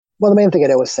Well, the main thing I'd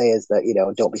always say is that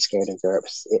don't be scared of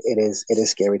GURPS. It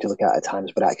is scary to look at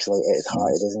times, but actually it is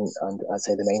hard. It isn't, and I'd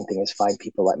say the main thing is find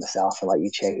people like myself or like you,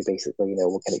 Che, who basically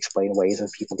can explain ways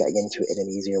of people getting into it in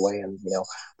an easier way, and the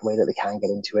way that they can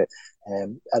get into it.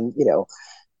 And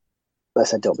I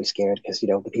said, don't be scared because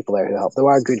the people there who help. There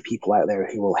are good people out there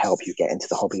who will help you get into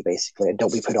the hobby, basically. And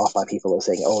don't be put off by people who are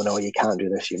saying, "Oh no, you can't do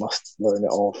this. You must learn it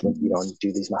all from and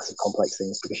do these massive complex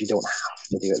things," because you don't have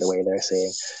to do it the way they're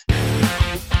saying.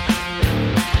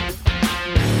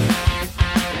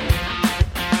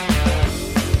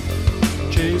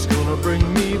 Jay's gonna bring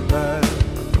me back.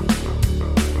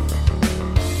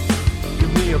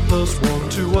 Give me a +1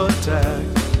 to attack.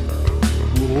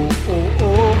 Whoa, oh,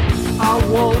 oh. I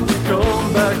want to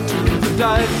come back to the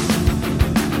dice.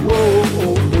 Whoa, oh,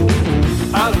 oh,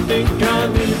 oh. I think I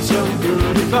need some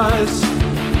good advice.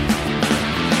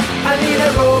 I need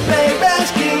a roleplay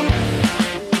rescue.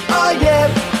 Oh yeah.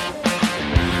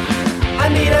 I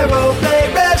need a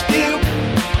roleplay rescue.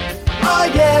 Oh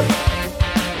yeah.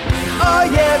 Oh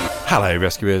yeah. Hello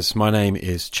rescuers, my name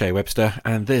is Che Webster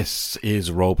and this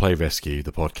is Roleplay Rescue,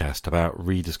 the podcast about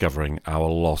rediscovering our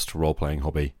lost role-playing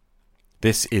hobby.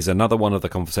 This is another one of the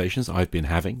conversations I've been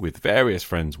having with various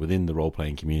friends within the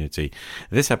role-playing community.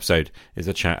 This episode is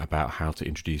a chat about how to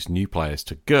introduce new players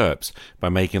to GURPS by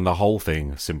making the whole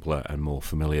thing simpler and more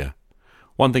familiar.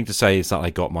 One thing to say is that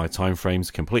I got my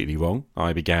timeframes completely wrong.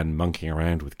 I began monkeying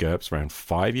around with GURPS around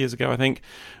 5 years ago, I think.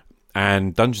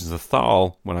 And Dungeons of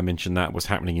Thal, when I mentioned that, was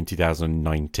happening in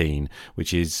 2019,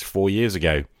 which is 4 years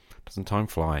ago. Doesn't time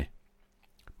fly?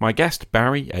 My guest,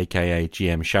 Barry, aka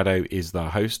GMShadow, is the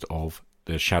host of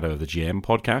the Shadow of the GM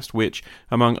podcast, which,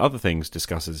 among other things,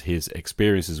 discusses his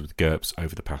experiences with GURPS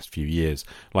over the past few years.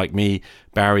 Like me,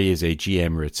 Barry is a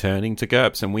GM returning to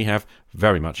GURPS, and we have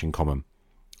very much in common.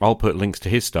 I'll put links to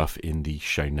his stuff in the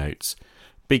show notes.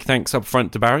 Big thanks up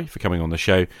front to Barry for coming on the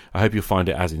show. I hope you'll find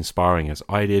it as inspiring as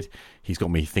I did. He's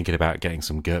got me thinking about getting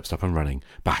some GURPS up and running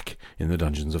back in the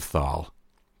Dungeons of Thal.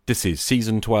 This is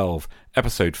Season 12,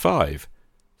 Episode 5,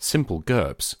 Simple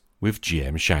GURPS with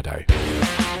GMShadow.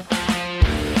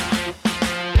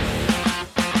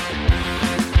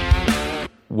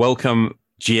 Welcome,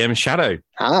 GMShadow.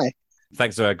 Hi.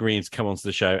 Thanks for agreeing to come onto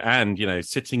the show and,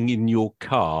 sitting in your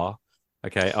car,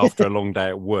 okay, after a long day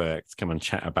at work to come and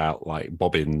chat about like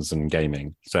bobbins and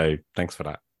gaming. So thanks for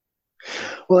that.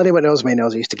 Well, anyone knows me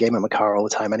knows I used to game in my car all the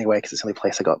time anyway, because it's the only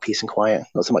place I got peace and quiet.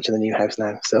 Not so much in the new house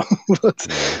now. So I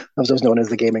was always known as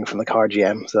the gaming from the car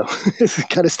GM. So it's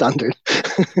kind of standard.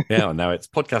 Yeah, no, it's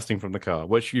podcasting from the car,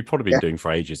 which you've probably been doing for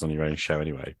ages on your own show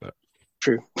anyway. But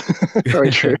true.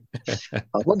 Very true.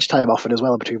 Lunchtime often as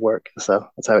well between work. So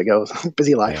that's how it goes.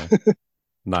 Busy life. Yeah.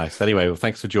 Nice. Anyway, well,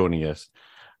 thanks for joining us.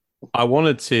 I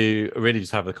wanted to really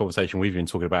just have the conversation we've been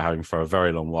talking about having for a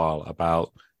very long while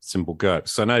about Simple GURPS.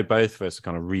 So I know both of us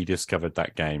kind of rediscovered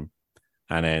that game,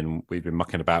 and then we've been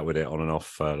mucking about with it on and off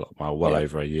for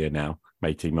over a year now,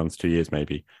 18 months, 2 years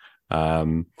maybe.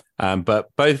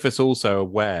 But both of us also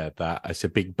aware that it's a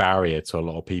big barrier to a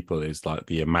lot of people is like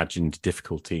the imagined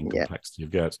difficulty and complexity of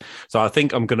GURPS. So I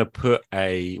think I'm going to put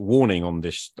a warning on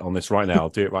this right now. I'll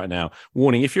do it right now.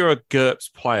 Warning: if you're a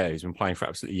GURPS player who's been playing for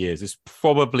absolutely years, this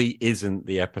probably isn't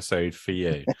the episode for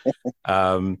you.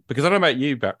 Because I don't know about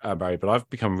you, Barry, but I've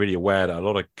become really aware that a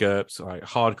lot of GURPS, like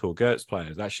hardcore GURPS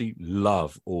players, actually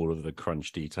love all of the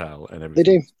crunch detail and everything.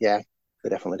 They do, yeah, they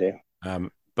definitely do.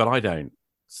 But I don't.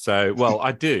 So, well,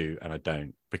 I do and I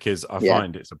don't, because I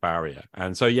find it's a barrier.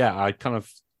 And so, I kind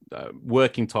of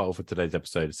working title for today's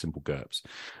episode is Simple GURPS.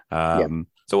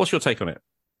 So what's your take on it?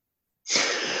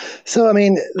 So, I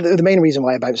mean, the main reason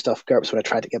why I bounced off GURPS when I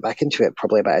tried to get back into it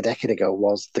probably about a decade ago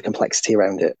was the complexity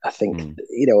around it. I think,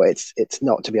 it's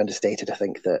not to be understated. I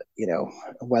think that,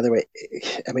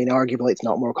 arguably it's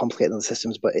not more complicated than the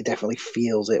systems, but it definitely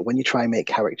feels it. When you try and make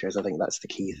characters, I think that's the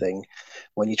key thing.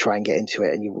 When you try and get into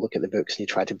it and you look at the books and you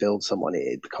try to build someone,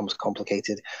 it becomes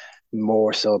complicated.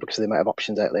 More so because of the amount of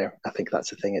options out there. I think that's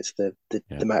the thing. It's the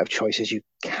amount of choices you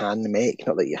can make,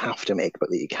 not that you have to make, but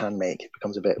that you can make. It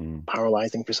becomes a bit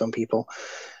paralyzing for some people.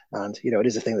 And, it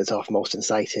is a thing that's often most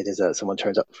incited is that someone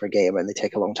turns up for a game and they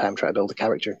take a long time trying to build a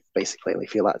character, basically, and they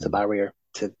feel that's a barrier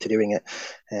to doing it.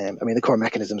 The core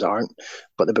mechanisms aren't,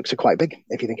 but the books are quite big.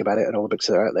 If you think about it, and all the books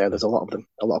that are out there, there's a lot of them,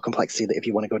 a lot of complexity that if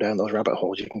you want to go down those rabbit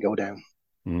holes, you can go down.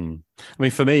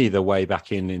 For me, the way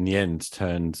back in the end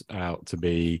turned out to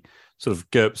be sort of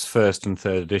GURPS first and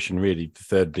third edition. Really, the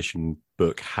third edition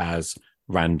book has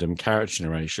random character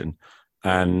generation,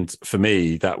 and for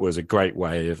me, that was a great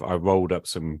way of I rolled up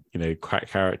some crack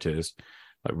characters,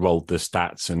 like rolled the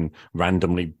stats and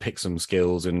randomly picked some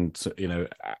skills and an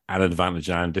advantage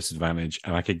and disadvantage,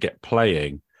 and I could get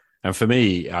playing And for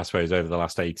me, I suppose over the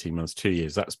last 18 months, 2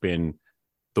 years, that's been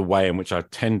the way in which I've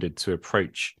tended to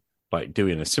approach like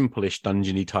doing a simple-ish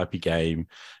dungeony type of game.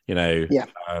 You know, Yeah,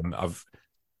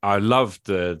 I loved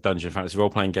the Dungeon Fantasy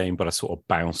role-playing game, but I sort of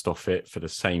bounced off it for the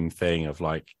same thing of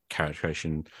like character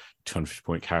creation,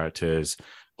 250-point characters,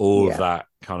 all of yeah, that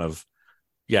kind of.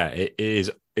 Yeah, it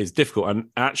is. It's difficult, and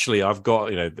actually, I've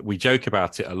got we joke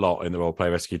about it a lot in the Role Play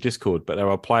Rescue Discord, but there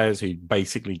are players who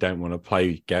basically don't want to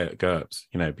play GURPS,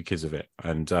 because of it,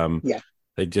 and yeah,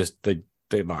 they just they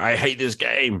like, I hate this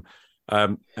game,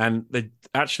 and they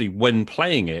actually, when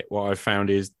playing it, what I've found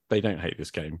is they don't hate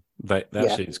this game. They yeah.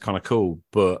 actually, it's kind of cool,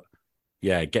 but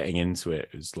yeah, getting into it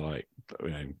is like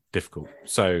difficult.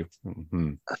 So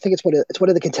I think it's one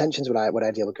of the contentions when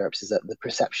I deal with GURPS is that the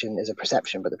perception is a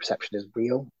perception, but the perception is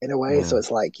real in a way. So it's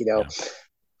like, yeah,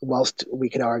 whilst we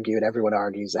can argue and everyone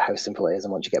argues how simple it is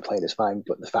and once you get played it's fine,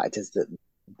 but the fact is that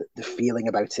the feeling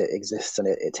about it exists, and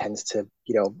it tends to,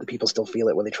 the people still feel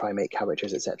it when they try and make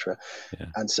characters, etc. yeah,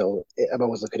 And so I'm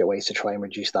always looking at ways to try and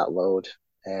reduce that load,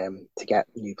 to get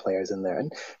new players in there.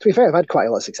 And to be fair, I've had quite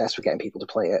a lot of success with getting people to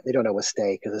play it. They don't always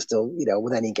stay because there's still,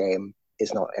 with any game,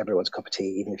 it's not everyone's cup of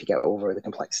tea. Even if you get over the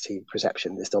complexity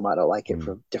perception, they still might not like it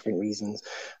for different reasons.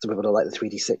 Some people don't like the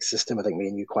 3d6 system. I think me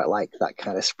and you quite like that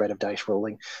kind of spread of dice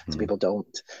rolling. Some people don't.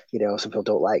 Some people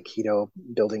don't like,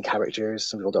 building characters.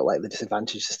 Some people don't like the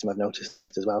disadvantage system, I've noticed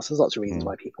as well. So there's lots of reasons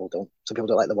why people don't. Some people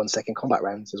don't like the 1 second combat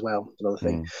rounds as well. Another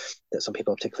thing that some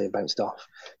people particularly have bounced off.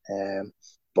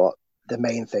 But the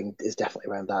main thing is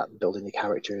definitely around that, building your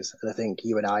characters. And I think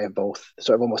you and I have both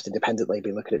sort of almost independently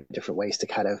been looking at different ways to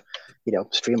kind of,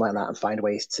 streamline that and find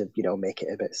ways to, make it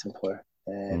a bit simpler.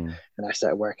 And I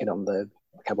started working on I can't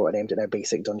remember what I named it now,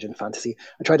 basic dungeon fantasy.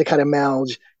 I tried to kind of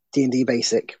meld D&D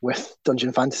basic with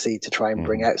dungeon fantasy to try and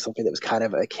bring out something that was kind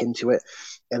of akin to it.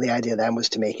 And the idea then was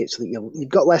to make it so that you've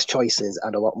got less choices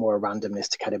and a lot more randomness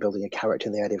to kind of building a character.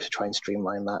 And the idea was to try and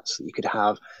streamline that so that you could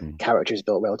have characters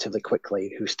built relatively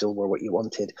quickly who still were what you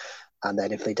wanted. And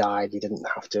then if they died, you didn't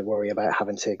have to worry about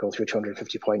having to go through a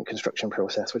 250-point construction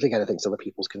process, which again, I think is other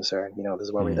people's concern. There's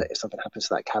a worry that if something happens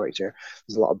to that character,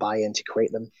 there's a lot of buy-in to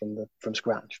create them from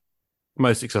scratch.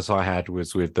 Most success I had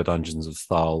was with the Dungeons of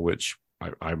Thal, which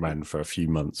I ran for a few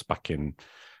months back in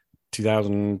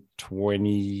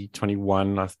 2020,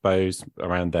 21, I suppose,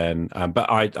 around then. But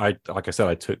I like I said,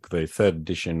 I took the 3rd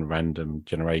edition random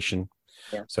generation.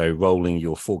 Yeah. So rolling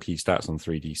your 4 key stats on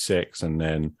 3d6, and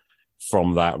then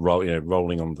from that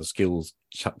rolling on the skills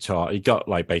chart, you got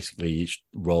like basically each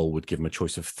roll would give them a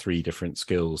choice of 3 different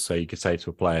skills. So you could say to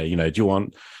a player, do you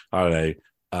want, I don't know,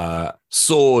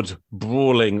 sword,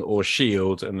 brawling, or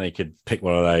shield, and they could pick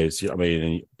one of those.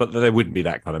 But there wouldn't be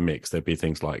that kind of mix. There'd be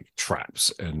things like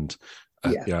traps and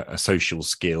a social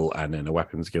skill and then a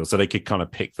weapon skill. So they could kind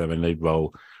of pick them, and they'd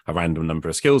roll a random number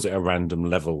of skills at a random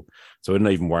level. So we're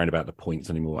not even worrying about the points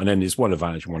anymore. And then there's one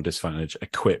advantage and one disadvantage: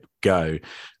 equip, go.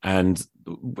 And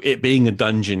it being a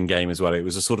dungeon game as well, it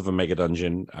was a sort of a mega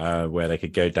dungeon where they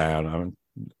could go down. I'm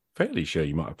fairly sure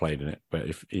you might have played in it, but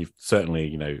if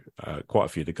certainly, quite a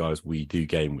few of the guys we do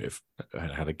game with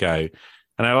had a go,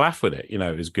 and I laugh with it.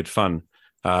 It was good fun.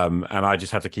 And I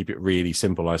just had to keep it really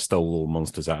simple. I stole all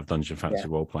monsters out of Dungeon Fantasy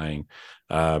role playing.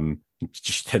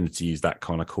 Just tended to use that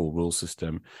kind of cool rule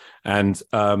system. And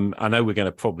I know we're going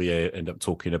to probably end up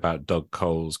talking about Doug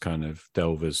Cole's kind of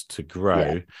Delvers to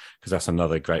Grow, because that's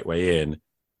another great way in.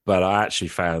 But I actually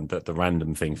found that the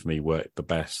random thing for me worked the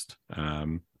best.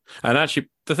 And actually,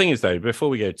 the thing is, though, before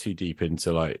we go too deep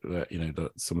into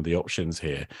some of the options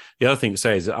here, the other thing to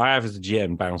say is that I have, as a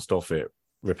GM, bounced off it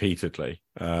repeatedly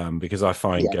because I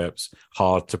find GURPS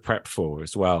hard to prep for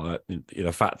as well.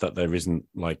 The fact that there isn't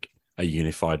like a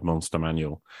unified monster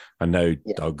manual. I know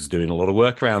Doug's doing a lot of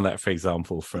work around that, for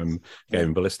example, from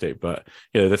Game Ballistic, but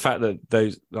the fact that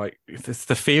those, like, it's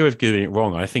the fear of getting it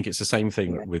wrong. I think it's the same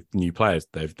thing with new players.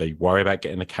 They worry about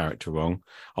getting the character wrong.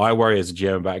 I worry as a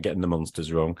GM about getting the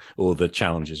monsters wrong, or the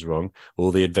challenges wrong,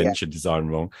 or the adventure design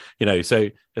wrong. So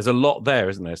there's a lot there,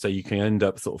 isn't there? So you can end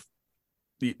up sort of,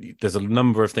 there's a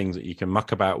number of things that you can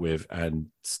muck about with and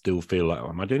still feel like,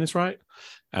 am I doing this right?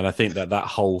 And I think that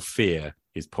whole fear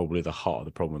is probably the heart of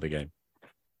the problem with the game.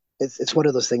 It's one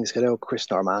of those things.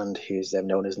 Chris Normand, who's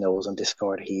known as Knowles on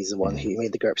Discord, he's the one who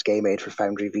made the GURPS game aid for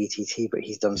Foundry VTT, but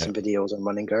he's done some videos on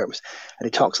running GURPS, and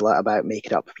he talks a lot about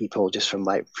making up people just from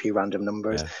like few random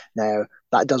numbers. Now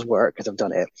that does work because I've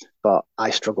done it, but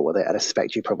I struggle with it, and I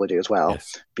suspect you probably do as well,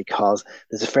 because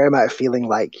there's a fair amount of feeling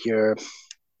like you're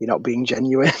not being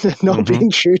genuine, not being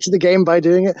true to the game by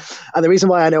doing it. And the reason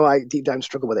why I know I deep down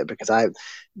struggle with it, because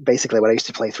basically when I used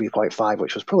to play 3.5,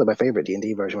 which was probably my favorite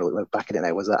D&D version when I look back at it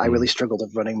now, was that I really struggled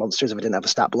with running monsters if I didn't have a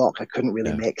stat block. I couldn't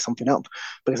really make something up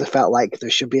because I felt like there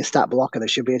should be a stat block and there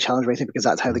should be a challenge rating because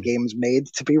that's how the game's made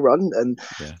to be run. And,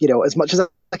 as much as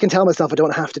I can tell myself I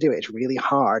don't have to do it, it's really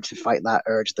hard to fight that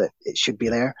urge that it should be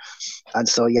there. And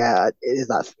so, it is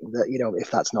that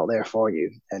if that's not there for you.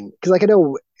 And because I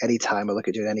know anytime I look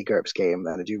at doing any GURPS game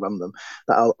and I do run them,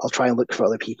 that I'll try and look for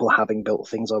other people having built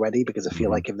things already, because I feel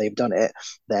like if they've done it,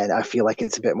 then I feel like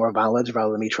it's a bit more valid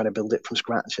rather than me trying to build it from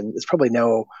scratch. And there's probably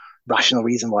no rational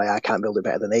reason why I can't build it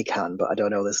better than they can, but I don't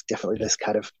know, there's definitely this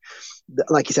kind of,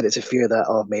 like you said, it's a fear that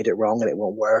I've made it wrong and it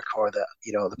won't work, or that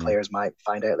the players might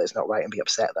find out that it's not right and be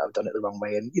upset that I've done it the wrong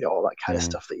way, and all that kind of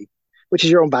stuff which is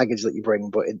your own baggage that you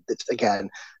bring, but it's again,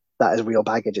 that is real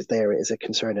baggage. It's there. It is a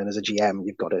concern, and as a GM,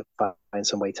 you've got to find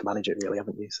some way to manage it, really,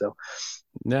 haven't you? So,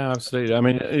 no, absolutely. I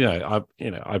mean,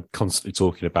 I'm constantly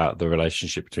talking about the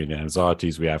relationship between the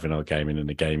anxieties we have in our gaming and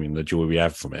the gaming, the joy we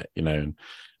have from it. And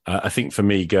I think for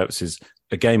me, GURPS is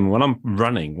a game when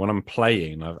I'm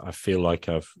playing, I feel like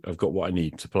I've got what I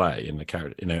need to play in the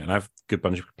character, and I have a good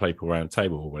bunch of people around the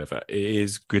table or whatever. It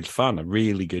is good fun, a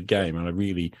really good game, and a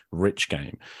really rich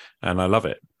game, and I love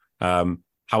it.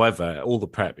 However, all the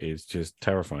prep is just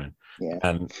terrifying,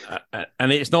 and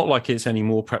it's not like it's any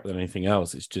more prep than anything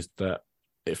else. It's just that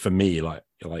for me, like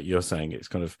you're saying, it's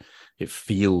kind of, it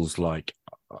feels like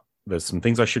there's some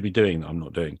things I should be doing that I'm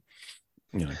not doing.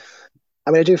 I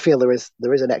mean, I do feel there is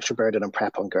an extra burden on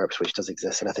prep on GURPS, which does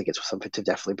exist, and I think it's something to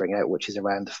definitely bring out, which is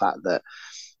around the fact that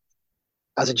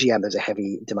as a GM, there's a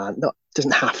heavy demand. Not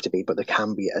doesn't have to be, but there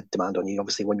can be a demand on you.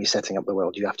 Obviously, when you're setting up the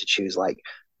world, you have to choose like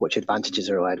which advantages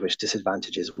are allowed, which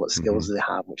disadvantages, what skills do they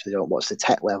have, which they don't, what's the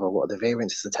tech level, what are the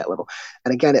variances of the tech level.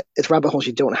 And again, it's rabbit holes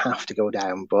you don't have to go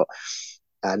down, but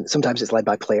and sometimes it's led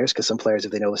by players, because some players,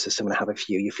 if they know the system and have a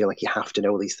few, you feel like you have to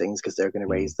know these things because they're going to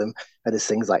raise them. And there's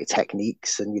things like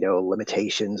techniques and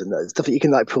limitations and stuff that you can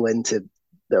like pull into.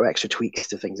 There are extra tweaks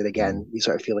to things, and again, you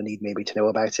sort of feel a need maybe to know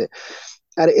about it.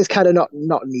 And it is kind of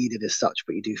not needed as such,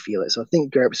 but you do feel it. So I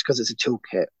think GURPS, because it's a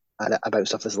toolkit and about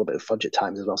stuff there's a little bit of fudge at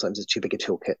times as well. Sometimes it's too big a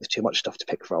toolkit, there's too much stuff to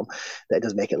pick from, that it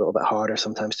does make it a little bit harder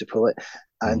sometimes to pull it.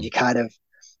 And you kind of,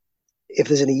 if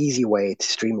there's an easy way to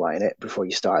streamline it before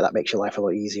you start, that makes your life a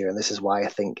lot easier. And this is why I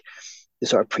think the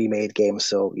sort of pre-made games.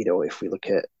 So, if we look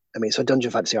at, so Dungeon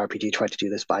Fantasy RPG tried to do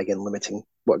this by, again, limiting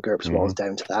what GURPS was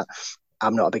down to that.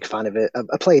 I'm not a big fan of it.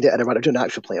 I played it and I've done an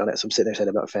actual play on it, so I'm sitting there saying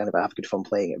I'm not a fan of it. I have good fun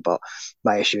playing it, but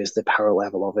my issue is the power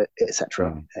level of it,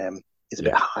 etc. Is a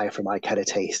bit high for my kind of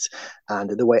taste, and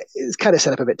the way it's kind of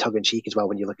set up a bit tongue-in-cheek as well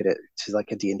when you look at it to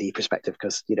like a D&D perspective,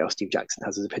 because Steve Jackson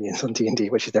has his opinions on D&D,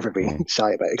 which he's never been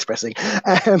shy about expressing,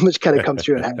 which kind of comes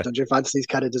through in how Dungeon Fantasy's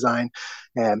kind of design,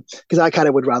 because I kind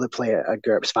of would rather play a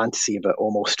GURPS fantasy but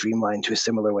almost streamlined to a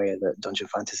similar way that Dungeon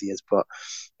Fantasy is. But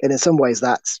and in some ways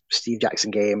that's Steve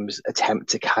Jackson Games'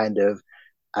 attempt to kind of,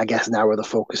 I guess, narrow the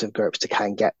focus of GURPS to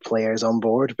kind of get players on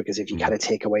board, because if you kind of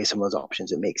take away some of those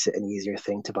options, it makes it an easier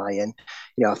thing to buy in.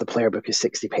 If the player book is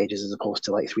 60 pages as opposed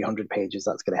to like 300 pages,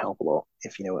 that's going to help a lot,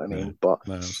 if you know what I mean. But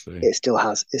it still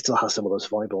has some of those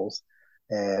foibles.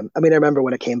 I remember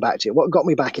when I came back to it, what got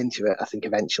me back into it, I think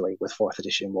eventually with 4th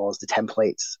edition, was the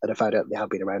templates. And I found out they have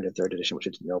been around in 3rd edition, which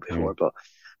I didn't know before. But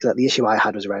the issue I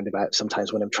had was around about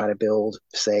sometimes when I'm trying to build,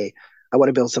 say, I want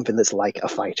to build something that's like a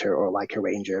fighter or like a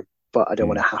ranger, but I don't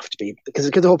want to have to be, because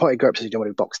the whole point of GURPS is you don't want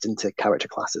to be boxed into character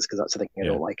classes, because that's the thing I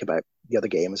don't like about the other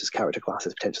games is character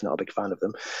classes. Potentially not a big fan of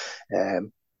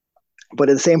them. But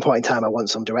at the same point in time, I want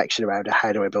some direction around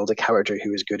how do I build a character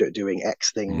who is good at doing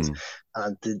X things.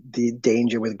 And the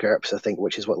danger with GURPS, I think,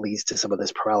 which is what leads to some of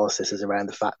this paralysis, is around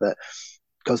the fact that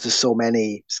because there's so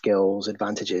many skills,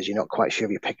 advantages, you're not quite sure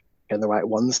if you're picking the right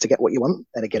ones to get what you want.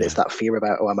 And again, it's that fear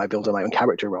about, am I building my own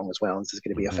character wrong as well? And this is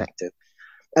going to be effective.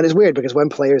 And it's weird because when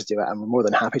players do it, I'm more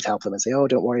than happy to help them and say, oh,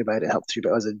 don't worry about it, help through.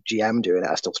 But as a GM doing it,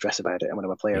 I still stress about it. And when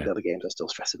I'm a player of the other games, I still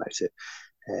stress about it.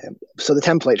 So the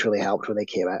templates really helped when they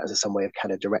came out as some way of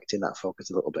kind of directing that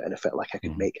focus a little bit. And it felt like I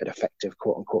could make an effective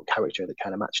quote unquote character that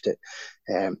kind of matched it.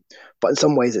 But in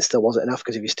some ways, it still wasn't enough,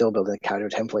 because if you're still building a character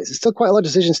templates, there's still quite a lot of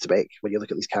decisions to make when you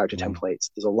look at these character templates.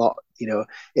 There's a lot,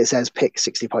 it says pick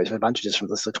 60 points of advantages from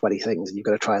the list of 20 things, and you've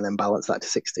got to try and then balance that to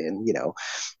 60. And,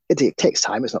 it takes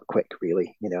time. It's not quick,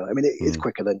 really. It's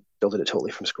quicker than building it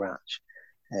totally from scratch.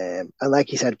 And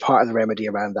like you said, part of the remedy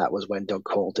around that was when Doug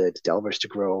Cole did Delvers to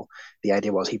Grow. The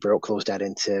idea was he broke those down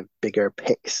into bigger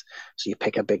picks. So you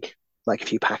pick a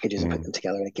few packages and put them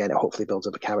together. And again, it hopefully builds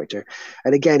up a character.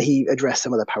 And again, he addressed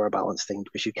some of the power balance thing,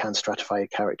 because you can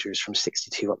stratify characters from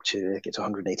 62 up to, it gets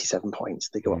 187 points.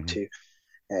 They go up to.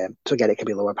 So again, it can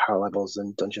be lower power levels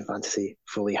than Dungeon Fantasy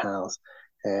fully has.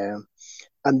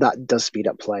 and that does speed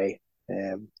up play.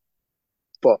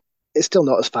 But it's still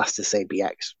not as fast as, say,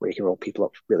 BX, where you can roll people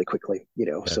up really quickly,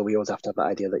 Yeah. So we always have to have that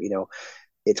idea that,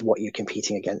 it's what you're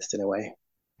competing against in a way.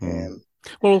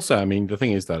 Well, also, I mean, the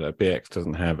thing is that BX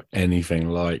doesn't have anything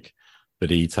like the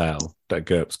detail that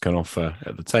GURPS can offer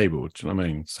at the table. Do you know what I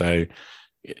mean? So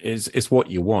it's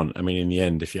what you want. I mean, in the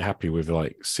end, if you're happy with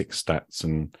like 6 stats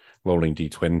and rolling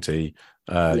D20,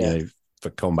 for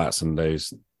combats and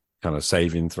those kind of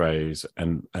saving throws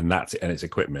and that's and its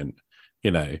equipment,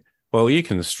 well, you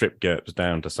can strip GURPS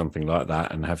down to something like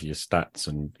that and have your stats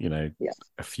and,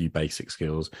 a few basic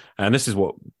skills. And this is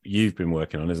what you've been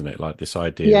working on, isn't it? Like this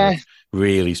idea of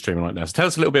really streamlining now. So tell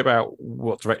us a little bit about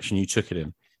what direction you took it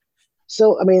in.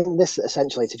 So, I mean, this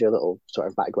essentially, to do a little sort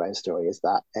of background story, is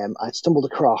that I stumbled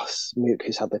across Mook,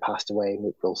 who sadly passed away,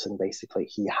 Mook Wilson. Basically,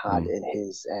 he had in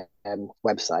his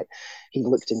website, he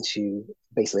looked into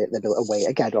basically a way,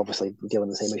 again, obviously dealing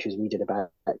with the same issues we did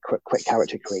about quick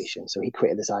character creation. So he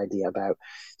created this idea about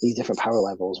these different power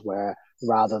levels where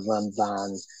rather than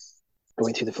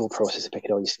going through the full process of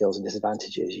picking all your skills and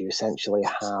disadvantages, you essentially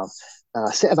have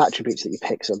a set of attributes that you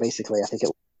pick. So basically, I think it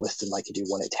listed like you do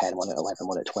 1 at 10, 1 at 11,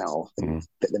 1 at 12, and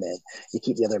fit them in. You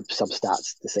keep the other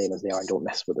substats the same as they are and don't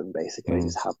mess with them, basically.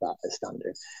 Just have that as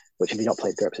standard, which if you've not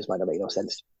played GURPS, this might not make no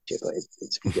sense to you, but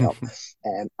it's speed it up.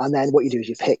 And then what you do is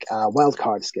you pick a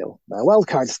wildcard skill. Now, a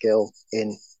wildcard skill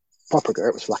in proper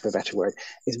GURPS, for lack of a better word,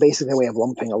 is basically a way of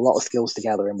lumping a lot of skills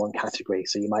together in one category.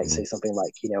 So you might say something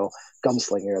like,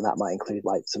 gunslinger, and that might include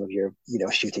like some of your,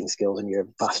 shooting skills and your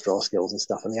fast draw skills and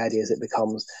stuff. And the idea is it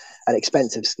becomes an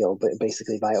expensive skill, but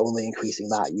basically by only increasing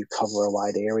that, you cover a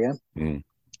wide area. And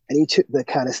he took the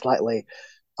kind of slightly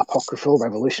apocryphal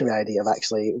revolutionary idea of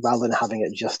actually, rather than having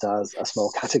it just as a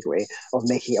small category, of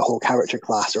making it a whole character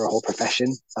class or a whole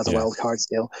profession as a wild card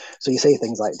skill. So you say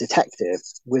things like detective,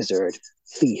 wizard,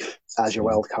 thief as your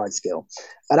wild card skill.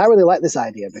 And I really like this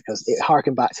idea because it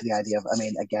harkened back to the idea of, I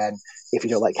mean, again, if you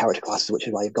don't like character classes, which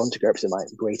is why you've gone to GURPS, it might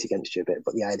grate against you a bit,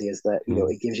 but the idea is that,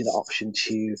 it gives you the option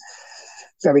to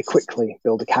very quickly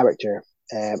build a character.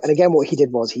 And again, what he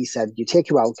did was he said, you take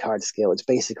your wild card skill, it's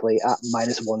basically at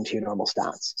 -1 to your normal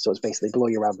stats. So it's basically below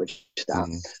your average stat,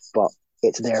 but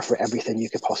it's there for everything you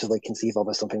could possibly conceive of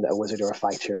as something that a wizard or a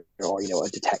fighter or, a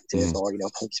detective or, a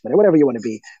policeman or whatever you want to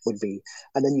be would be.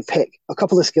 And then you pick a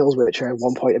couple of skills which are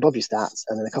 1 point above your stats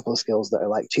and then a couple of skills that are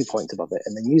like 2 points above it.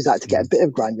 And then use that to get a bit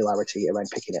of granularity around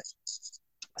picking it.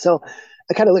 So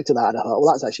I kind of looked at that and I thought,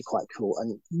 well, that's actually quite cool.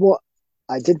 And what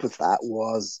I did with that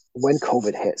was when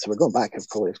COVID hit, so we're going back, it's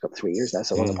got 3 years now,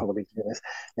 so I'll probably be doing this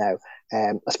now.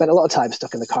 I spent a lot of time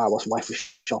stuck in the car whilst my wife was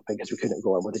shopping because we couldn't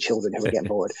go out with the children who were getting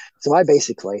bored. So I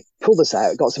basically pulled this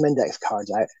out, got some index cards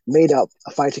out, made up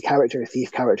a fighter character, a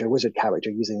thief character, a wizard character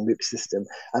using Mook's system,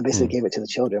 and basically gave it to the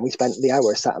children. We spent the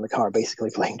hour sat in the car basically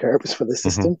playing GURPS for the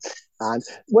system. And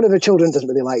one of the children doesn't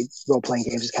really like role-playing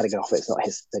games, just kind of get off it. It's not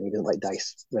his thing. He doesn't like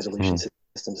dice resolution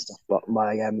system stuff. But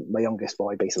my youngest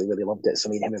boy basically really loved it. So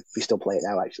me and him, we still play it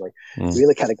now, actually.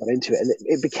 Really kind of got into it. And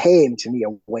it became, to me,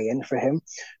 a way in for him.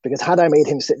 Because had I made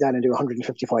him sit down and do a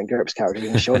 150-point GURPS character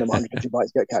and shown him 150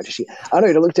 points GURPS character sheet, I know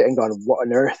he'd have looked at it and gone, what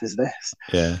on earth is this?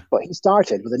 Yeah. But he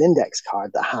started with an index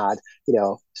card that had,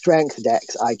 strength,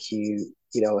 dex, IQ,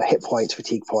 hit points,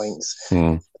 fatigue points,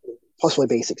 possibly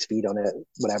basic speed on it,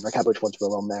 whatever. I can't remember which ones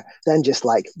were on there. Then just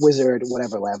like wizard,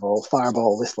 whatever level,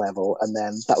 fireball, this level, and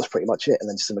then that was pretty much it. And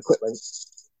then just some equipment.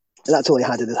 And that's all he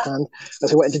had in his hand. And so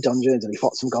he went into dungeons and he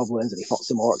fought some goblins and he fought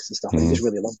some orcs and stuff. And he just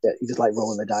really loved it. He just like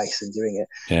rolling the dice and doing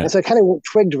it. Yeah. And so I kind of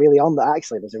twigged really on that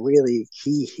actually there's a really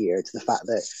key here to the fact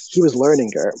that he was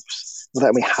learning GURPS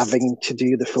without me having to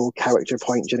do the full character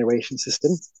point generation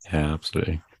system. Yeah,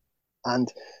 absolutely.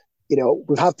 And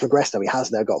we have progressed now. He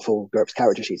has now got full GURPS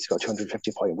character sheets. He's got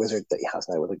 250-point wizard that he has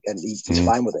now, and he's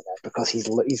fine with it now because he's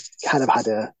kind of had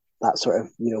that sort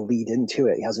of lead into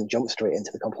it. He hasn't jumped straight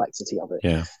into the complexity of it.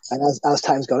 Yeah. And as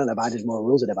time's gone on, I've added more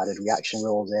rules and I've added reaction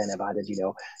rules in. I've added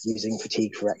using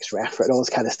fatigue for extra effort and all this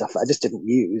kind of stuff that I just didn't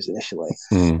use initially.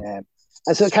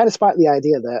 And so it kind of sparked the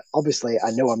idea that obviously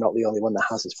I know I'm not the only one that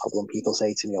has this problem. People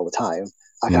say to me all the time,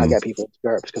 I can't get people to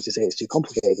GURPS because they say it's too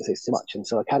complicated, they say it's too much. And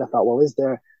so I kind of thought, well, is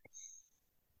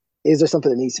there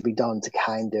something that needs to be done to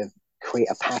kind of create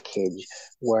a package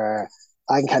where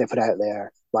I can kind of put out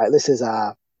there, right, this is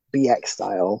a BX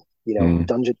style,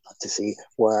 dungeon fantasy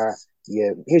where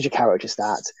here's your character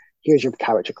stats, here's your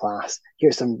character class,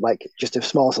 here's some just a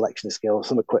small selection of skills,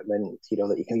 some equipment,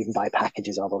 that you can even buy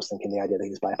packages of. I was thinking the idea that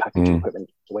you just buy a package of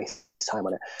equipment to waste time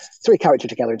on it. Throw your character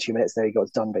together in 2 minutes, there you go,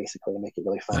 it's done basically, and make it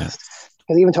really fast.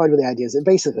 Because even toyed with the ideas that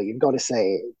basically you've got to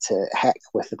say to heck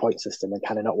with the point system and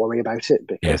kind of not worry about it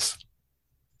because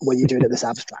when you're doing it this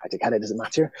abstract, it kind of doesn't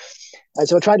matter. And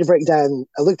so I tried to break down,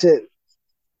 I looked at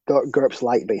GURPS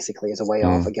Lite basically as a way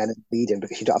of, again, leading,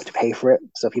 because you don't have to pay for it.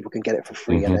 So people can get it for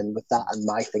free. And then with that and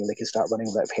my thing, they can start running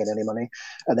without paying any money.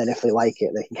 And then if they like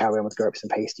it, they can carry on with GURPS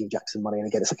and pay Steve Jackson money. And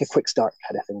again, it's like a quick start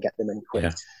kind of thing, get them in quick.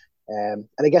 Yeah. And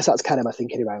I guess that's kind of my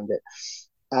thinking around it.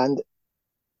 And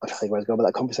I'm trying to think where I was going with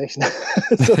that conversation.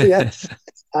 So yeah,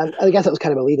 and I guess that was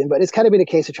kind of a lead-in, but it's kind of been a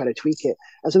case of trying to tweak it.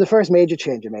 And so the first major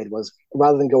change I made was,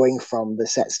 rather than going from the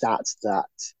set stats that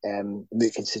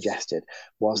Luke had suggested,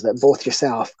 was that both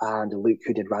yourself and Luke,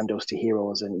 who did Randos to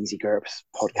Heroes and Easy GURPS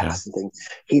podcasts and things,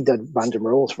 he did random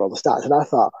rolls for all the stats. And I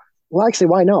thought, well, actually,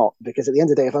 why not? Because at the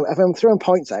end of the day, if I'm throwing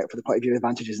points out for the point of view of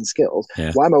advantages and skills,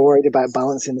 why am I worried about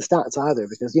balancing the stats either?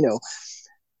 Because, you know,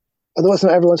 although it's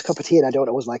not everyone's cup of tea, and I don't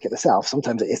always like it myself,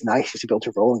 sometimes it is nice just to be able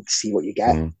to roll and see what you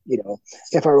get. You know,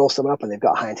 if I roll someone up and they've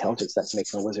got high intelligence, that's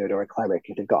making a wizard or a cleric.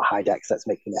 If they've got high dex, that's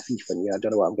making a thief. And, you know, I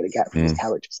don't know what I'm going to get from this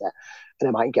character set. And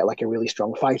I might get like a really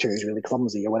strong fighter who's really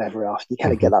clumsy or whatever else. You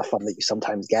kind of get that fun that you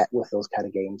sometimes get with those kind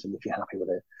of games, and if you're happy with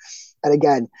it. And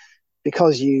again,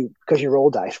 because you roll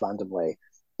dice randomly,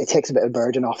 it takes a bit of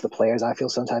burden off the players, I feel,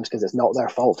 sometimes, because it's not their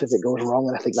fault if it goes wrong.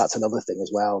 And I think that's another thing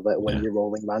as well, that when you're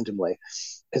rolling randomly,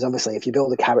 because obviously if you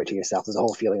build a character yourself, there's a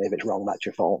whole feeling that if it's wrong, that's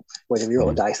your fault. Whereas if you roll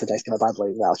a dice, the dice come out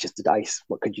badly, well, it's just the dice.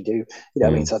 What could you do? You know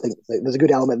what I mean? So I think there's a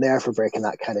good element there for breaking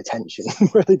that kind of tension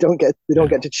where they don't get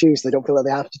to choose. They don't feel like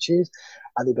they have to choose,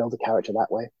 and they build a character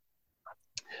that way.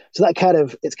 So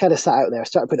that it's kind of sat out there. I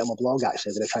started putting it on my blog,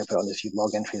 actually. I'm going to try and put on a few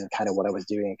blog entries of kind of what I was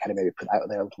doing, and kind of maybe put out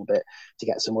there a little bit to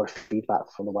get some more feedback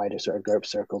from the wider sort of GURPS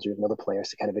circles or even other players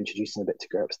to kind of introduce them a bit to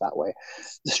GURPS that way.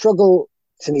 The struggle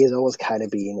to me has always kind of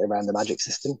been around the magic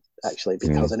system, actually,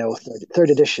 because I know third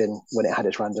edition, when it had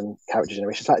its random character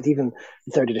generation, in fact, even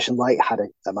third edition Light had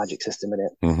a magic system in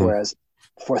it, whereas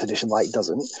fourth edition Light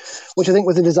doesn't, which I think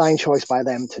was a design choice by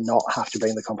them to not have to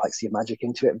bring the complexity of magic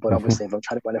into it. But obviously, if I'm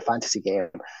trying to run a fantasy game,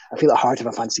 I feel it hard to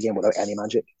have a fantasy game without any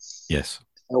magic. Yes.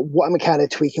 What I'm kind of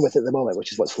tweaking with at the moment,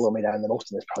 which is what's slowing me down the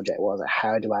most in this project, was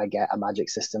how do I get a magic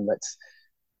system that's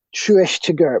true-ish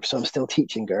to GURPS, so I'm still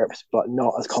teaching GURPS, but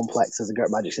not as complex as a GURP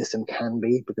magic system can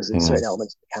be, because in certain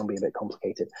elements it can be a bit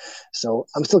complicated. So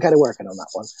I'm still kind of working on that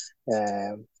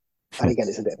one. And again,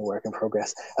 it's a bit of a work in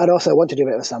progress. And also, I want to do a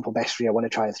bit of a sample bestiary. I want to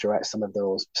try and throw out some of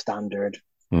those standard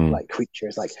like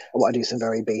creatures. Like, I want to do some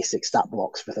very basic stat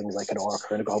blocks for things like an orc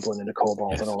and a goblin and a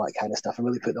kobold and all that kind of stuff, and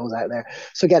really put those out there.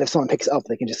 So again, if someone picks it up,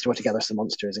 they can just throw together some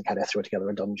monsters and kind of throw together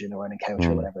a dungeon or an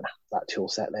encounter or whatever, and have that tool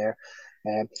set there.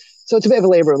 So it's a bit of a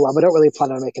labour of love. I don't really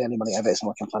plan on making any money out of it. It's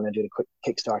not like I'm planning on doing a quick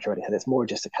Kickstarter or anything. It's more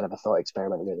just a kind of a thought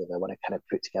experiment, really, that I want to kind of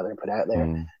put together and put out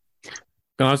there.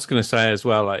 I was going to say as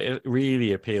well, like, it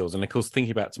really appeals, and of course,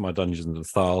 thinking back to my Dungeons and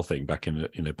Thal thing back in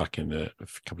a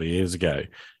couple of years ago,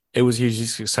 it was hugely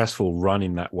successful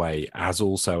running that way as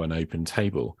also an open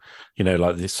table. You know,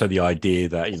 like this. So the idea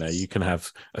that, you know, you can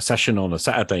have a session on a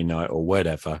Saturday night or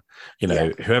whatever. You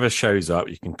know, whoever shows up,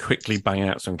 you can quickly bang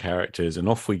out some characters, and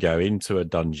off we go into a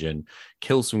dungeon,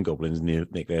 kill some goblins,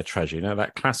 nick their treasure. You know,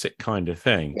 that classic kind of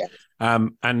thing.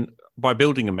 And by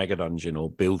building a mega dungeon or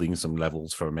building some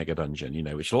levels for a mega dungeon, you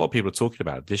know, which a lot of people are talking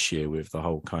about this year with the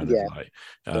whole kind of like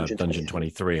Dungeon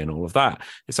 23 and all of that,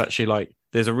 it's actually like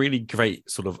there's a really great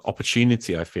sort of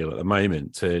opportunity, I feel, at the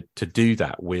moment to do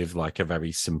that with like a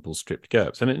very simple script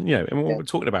GURPS. And, you know, and what we're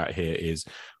talking about here is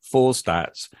 4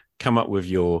 stats, come up with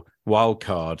your wild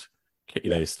card, you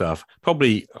know, stuff,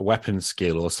 probably a weapon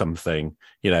skill or something,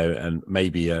 you know, and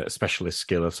maybe a specialist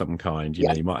skill of some kind, you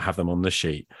know, you might have them on the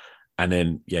sheet. And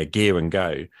then, gear and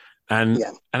go. And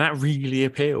that really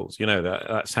appeals. You know,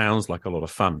 that sounds like a lot of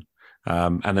fun.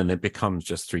 And then it becomes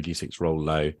just 3d6 roll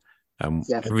low.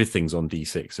 Everything's on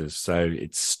d6s. So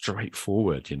it's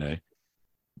straightforward, you know.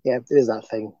 Yeah, it is that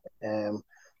thing.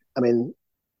 I mean,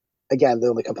 again, the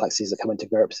only complexities that come into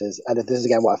GURPS is, and this is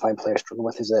again what I find players struggle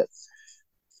with, is that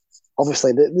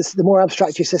obviously the more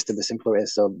abstract your system, the simpler it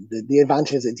is. So the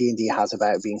advantage that D&D has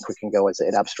about being quick and go is that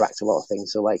it abstracts a lot of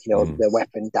things. So, like, you know, the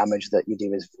weapon damage that you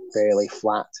do is fairly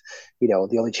flat. You know,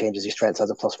 the only change is your strength has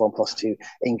a +1/+2.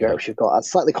 In GURPS, you've got a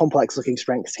slightly complex looking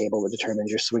strength table that determines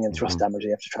your swing and thrust damage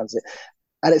you have to translate.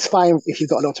 And it's fine if you've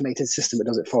got an automated system that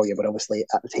does it for you, but obviously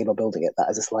at the table building it, that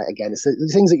is a slight, again, it's the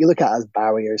things that you look at as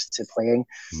barriers to playing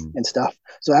and stuff.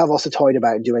 So I have also toyed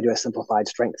about, do I do a simplified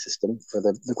strength system for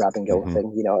the grab and go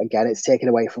thing? You know, again, it's taken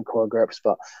away from core GURPS,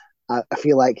 but I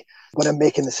feel like when I'm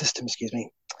making the system,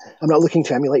 I'm not looking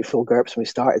to emulate full GURPS when we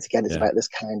start. It's about this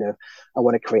kind of, I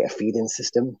want to create a feed-in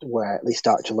system where they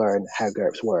start to learn how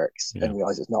GURPS works and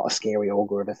realize it's not a scary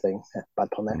ogre of a thing. Bad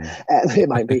pun there. It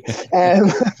might be.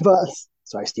 But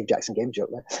Sorry, Steve Jackson game joke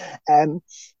there. And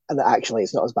that actually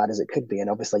it's not as bad as it could be. And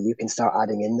obviously you can start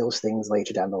adding in those things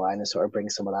later down the line and sort of bring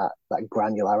some of that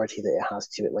granularity that it has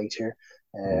to it later.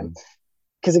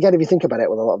 Because again, if you think about it,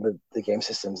 with a lot of the game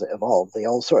systems that evolved, they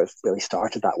all sort of really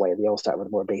started that way. They all started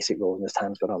with more basic rules, and as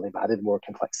time's gone on, they've added more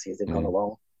complexity as they've gone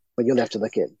along. But you'll have to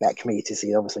look at BECME to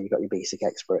see, obviously, you've got your basic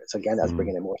experts. Again, that's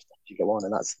bringing in more stuff as you go on,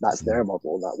 and that's their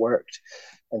model, and that worked.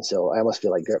 And so I almost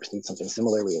feel like GURPS needs something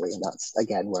similar, really, and that's,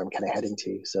 again, where I'm kind of heading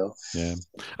to. So yeah,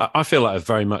 I feel like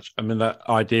very much, I mean, that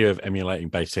idea of emulating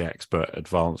basic expert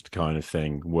advanced kind of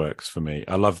thing works for me.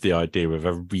 I love the idea of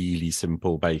a really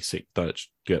simple basic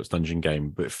GURPS dungeon game,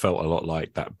 but it felt a lot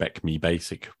like that BECME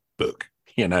basic book,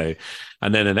 and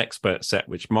then an expert set,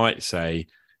 which might say,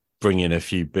 bring in a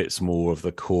few bits more of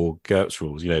the core GURPS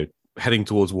rules, heading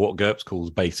towards what GURPS calls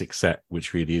basic set,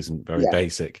 which really isn't very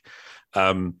basic.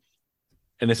 And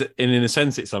in a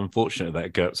sense, it's unfortunate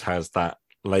that GURPS has that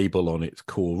label on its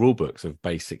core rulebooks of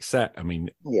basic set. I mean,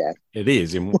 it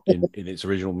is in its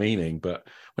original meaning, but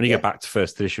when you go back to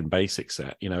first edition basic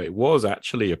set, it was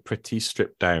actually a pretty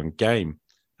stripped down game.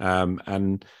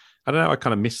 And I don't know, I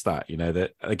kind of miss that,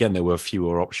 that again, there were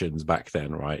fewer options back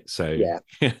then, right? So,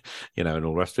 and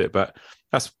all the rest of it. But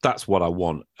that's what I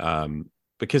want.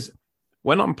 Because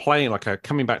when I'm playing,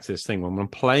 coming back to this thing, when I'm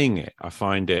playing it, I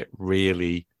find it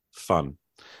really fun.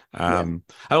 And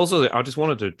also, I just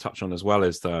wanted to touch on as well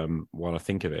as while I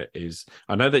think of it is,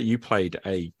 I know that you played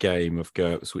a game of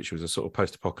GURPS, which was a sort of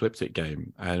post-apocalyptic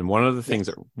game. And one of the things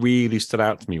that really stood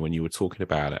out to me when you were talking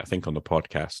about it, I think on the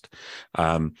podcast,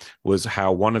 was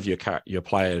how one of your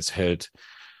players had,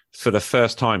 for the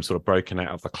first time, sort of broken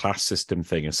out of the class system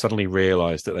thing and suddenly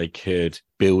realized that they could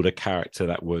build a character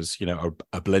that was,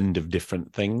 a blend of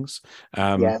different things.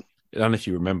 I don't know if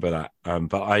you remember that,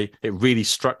 but it really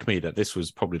struck me that this was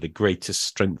probably the greatest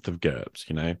strength of GURPS,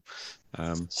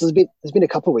 So there's been a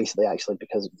couple recently, actually,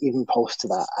 because even post to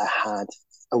that, I had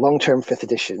a long-term 5th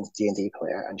edition D&D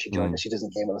player, and she joined us. She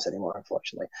doesn't game with us anymore,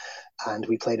 unfortunately. And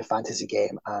we played a fantasy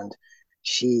game, and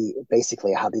she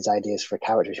basically had these ideas for a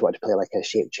character. She wanted to play like a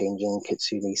shape-changing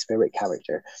kitsune spirit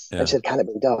character. And she said, can it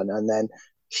be done? And then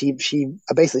she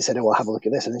basically said, "Oh, well, have a look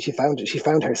at this." And then she found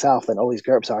herself and all these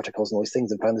GURPS articles and all these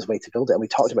things and found this way to build it. And we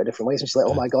talked about different ways. And she's like,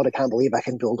 "Oh my God, I can't believe I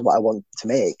can build what I want to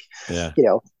make."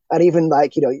 And even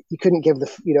you couldn't give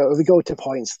if we go to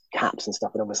points, caps and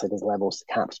stuff, and obviously there's levels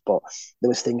to caps, but there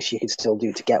was things she could still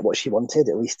do to get what she wanted,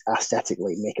 at least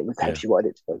aesthetically, make it look how she wanted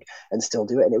it to look, and still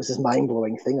do it. And it was this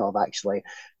mind-blowing thing of actually,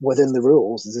 within the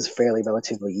rules, there's this fairly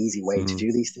relatively easy way to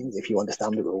do these things if you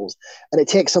understand the rules. And it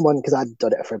takes someone, because I'd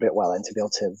done it for a bit while, and to be able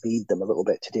to lead them a little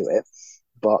bit to do it.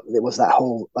 But it was that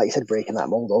whole, like you said, breaking that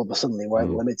mold. All of a sudden, they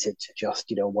weren't limited to just,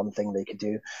 one thing they could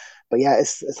do. But yeah,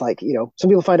 it's like, some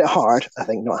people find it hard, I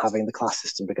think, not having the class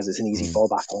system, because it's an easy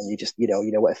fallback on. You just, you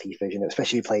know what a thief is,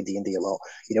 especially if you play D&D a lot,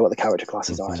 you know what the character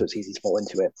classes are, so it's easy to fall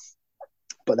into it.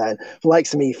 But then, for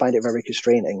likes of me, find it very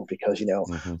constraining because,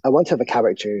 I want to have a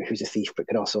character who's a thief but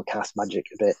can also cast magic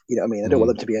a bit. You know what I mean? I don't want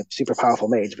them to be a super powerful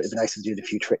mage, but it'd be nice to do a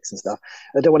few tricks and stuff.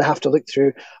 I don't want to have to look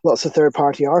through lots of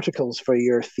third-party articles for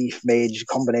your thief mage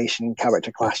combination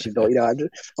character class you built. I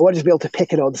want to just be able to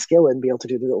pick an odd skill and be able to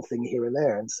do the little thing here and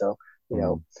there. And so,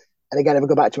 and again, if I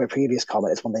go back to my previous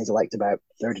comment, it's one of the things I liked about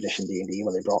 3rd edition D&D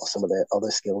when they brought some of the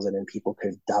other skills in and people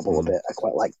could dabble a bit. I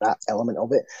quite like that element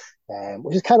of it,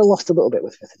 which is kind of lost a little bit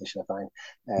with 5th edition, I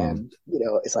find.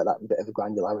 It's like that bit of a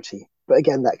granularity. But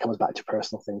again, that comes back to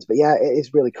personal things. But yeah, it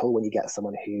is really cool when you get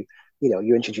someone who,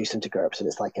 you introduce them to GURPS and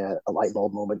it's like a light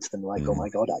bulb moment to them, like, oh my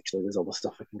God, actually, there's all the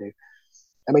stuff we can do.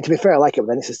 I mean, to be fair, I like it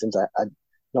with any systems. I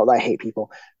not that I hate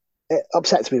people. It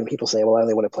upsets me when people say, well, I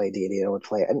only want to play D&D and I want to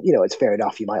play it. And, it's fair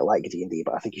enough. You might like D&D,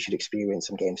 but I think you should experience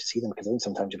some games to see them, because I think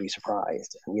sometimes you'll be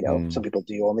surprised. And, some people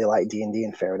do only like D&D,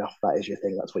 and fair enough. That is your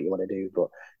thing. That's what you want to do. But,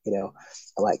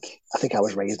 I think I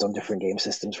was raised on different game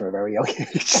systems from a very young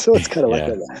age. So it's kind of like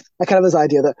I kind of this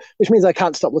idea that, which means I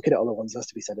can't stop looking at other ones, has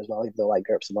to be said as well. Even though I like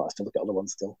GURPS a lot, I still look at other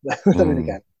ones still. But then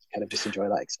again, kind of just enjoy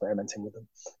that experimenting with them.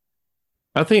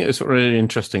 I think it's really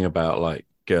interesting about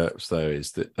GURPS though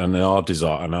is that, and our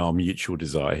desire and our mutual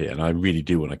desire here, and I really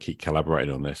do want to keep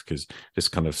collaborating on this, because this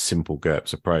kind of simple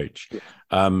GURPS approach,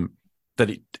 that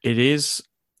it is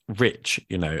rich.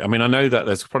 I mean, I know that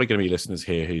there's probably going to be listeners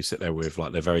here who sit there with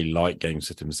their very light game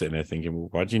systems, sitting there thinking, well,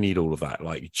 why do you need all of that?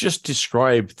 Just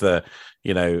describe the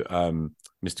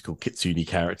mystical kitsune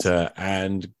character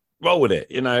and roll with it.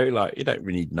 You don't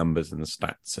really need numbers and the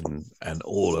stats and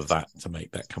all of that to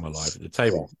make that come alive at the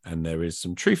table. And there is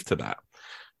some truth to that.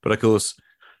 But of course,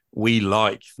 we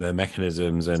like the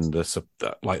mechanisms and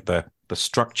the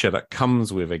structure that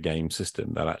comes with a game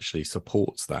system that actually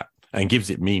supports that. and gives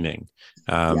it meaning.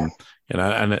 Yeah. You know,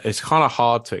 and it's kind of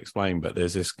hard to explain, but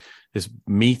there's this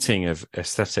meeting of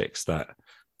aesthetics that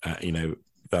you know,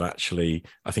 that actually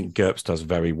I think GURPS does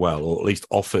very well, or at least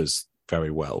offers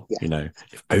very well. Yeah. You know,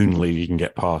 if only you can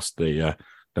get past the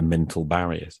mental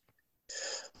barriers.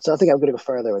 So I think I'm going to go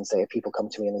further and say if people come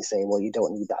to me and they say, well, you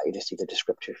don't need that, you just need a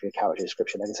descriptor for your character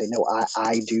description, I can say, no,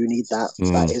 I do need that.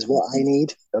 That is what I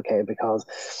need. Okay,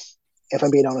 because if I'm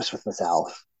being honest with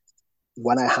myself,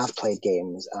 when I have played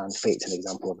games, and Fate's an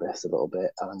example of this a little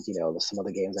bit, and you know, there's some other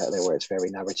games out there where it's very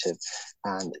narrative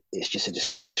and it's just a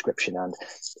description, and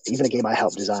even a game I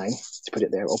helped design, to put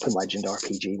it there, Open Legend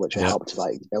RPG, which I helped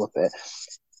like develop it.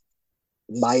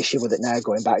 My issue with it now,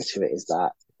 going back to it, is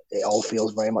that it all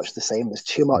feels very much the same. There's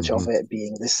too much of it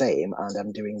being the same, and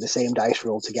I'm doing the same dice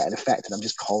roll to get an effect, and I'm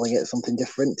just calling it something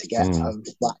different to get a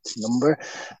flat number,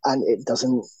 and it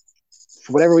doesn't.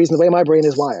 For whatever reason, the way my brain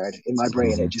is wired, in my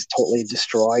brain, it just totally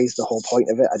destroys the whole point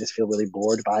of it. I just feel really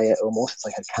bored by it almost. It's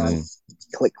like I can't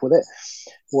click with it.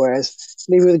 Whereas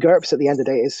maybe with GURPS, at the end of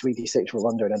the day, it's 3d6 roll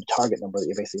under and a target number that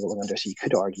you're basically rolling under. So you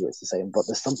could argue it's the same, but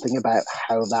there's something about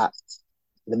how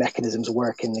the mechanisms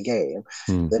work in the game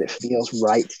that it feels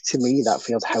right to me. That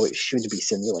feels how it should be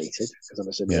simulated, because I'm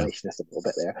a simulationist a little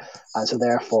bit there, and so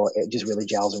therefore it just really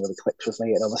gels and really clicks with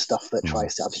me. And other stuff that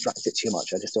tries to abstract it too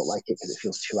much, I just don't like it because it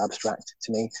feels too abstract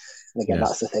to me. And again,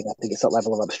 that's the thing. I think it's that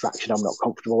level of abstraction I'm not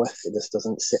comfortable with. It just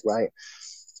doesn't sit right.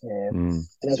 And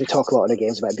as we talk a lot in the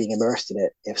games about being immersed in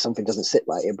it, if something doesn't sit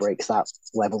right, it breaks that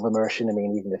level of immersion. I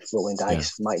mean, even if rolling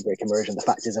dice might break immersion, the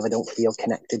fact is, if I don't feel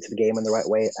connected to the game in the right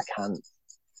way, I can't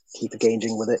keep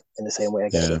engaging with it in the same way. I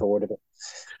get a bit bored of it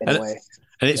in a way.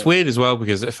 And it's weird as well,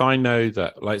 because if I know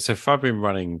that, like, so if I've been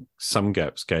running some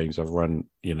GURPS games, I've run,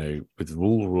 you know, with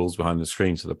all the rules behind the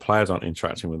screen, so the players aren't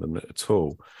interacting with them at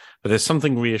all. But there's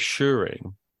something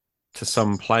reassuring to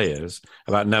some players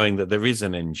about knowing that there is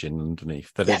an engine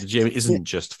underneath, that the GM isn't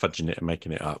just fudging it and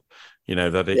making it up, you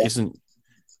know, that it isn't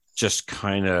just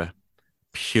kind of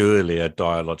purely a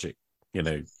dialogic, you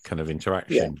know, kind of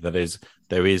interaction. That is,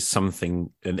 there is something,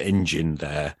 an engine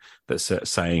there that's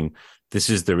saying this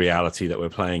is the reality that we're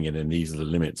playing in, and these are the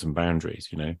limits and boundaries,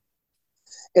 you know.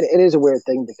 It is a weird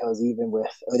thing, because even with,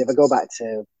 I mean, if I go back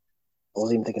to, I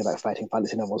wasn't even thinking about fighting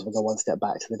fantasy novels. We'll go one step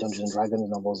back to the Dungeons and Dragons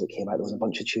novels that came out. There was a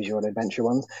bunch of choose your own adventure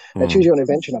ones. Now, choose your own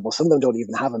adventure novels, some of them don't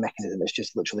even have a mechanism. It's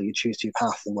just literally you choose two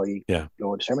paths, and where you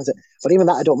go determines it. But even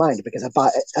that I don't mind, because if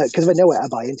I know it, I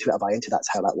buy into it. I buy into that's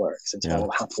how that works, and so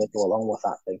I'll happily go along with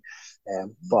that thing.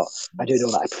 But I do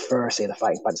know that I prefer, say, the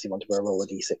fighting fantasy ones where I roll a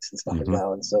d6 and stuff as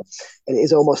well. And so it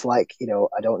is almost like, you know,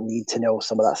 I don't need to know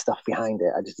some of that stuff behind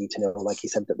it. I just need to know, like you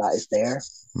said, that is there.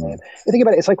 You think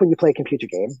about it, it's like when you play a computer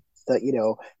game, that, you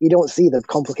know, you don't see the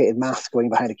complicated maths going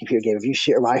behind a computer game. If you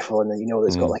shoot a rifle and then you know that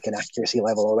it's got like an accuracy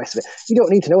level, all the rest of it, you don't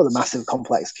need to know the massive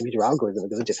complex computer algorithm that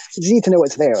goes into it. You just need to know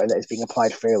it's there and that it's being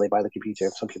applied fairly by the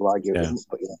computer. Some people argue it isn't,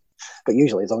 but you know, but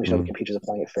usually as long as you know the computer's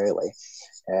applying it fairly.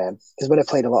 Because when I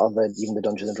played a lot of even the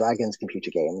Dungeons and Dragons computer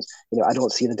games, you know, I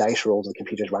don't see the dice rolls the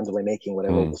computers randomly making when I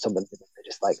roll something.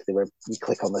 Just like you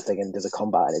click on the thing and there's a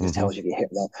combat and it just tells you if you hit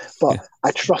them. But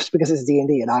I trust, because it's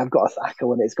D&D and I've got a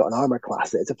Thacker and it's got an armor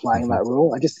class that it's applying that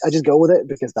rule. I just go with it,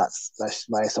 because that's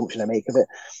my assumption I make of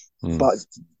it. But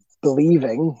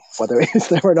believing, whether it's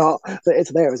there or not, that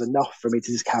it's there is enough for me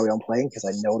to just carry on playing, because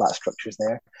I know that structure's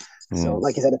there. So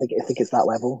like you said, I think it's that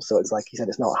level. So it's like you said,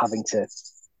 it's not having to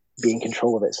be in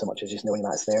control of it so much as just knowing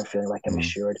that it's there and feeling like I'm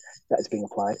assured that it's being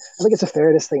applied. I think it's a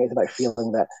fairness thing. It's about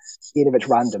feeling that even if it's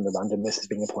random, the randomness is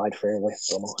being applied fairly,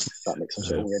 almost. If that makes some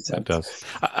sort of weird sense. That does.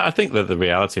 I think that the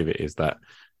reality of it is that,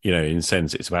 you know, in a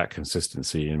sense, it's about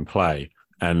consistency in play.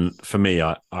 And for me,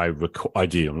 I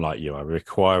do, I'm like you, I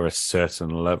require a certain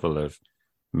level of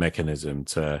mechanism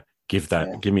to give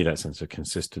me that sense of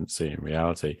consistency in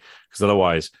reality. Because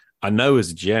otherwise, I know as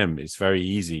a GM, it's very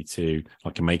easy to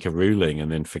make a ruling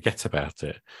and then forget about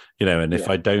it, you know. And if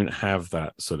I don't have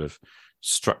that sort of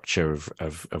structure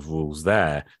of rules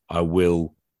there,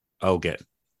 I'll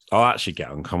actually get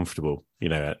uncomfortable, you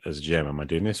know, as a GM. Am I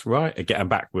doing this right? Again,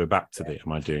 we're back to the,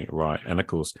 am I doing it right? And of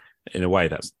course, in a way,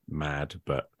 that's mad,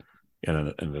 but you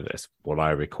know, and that's what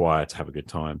I require to have a good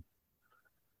time.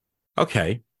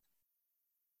 Okay,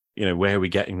 you know, where are we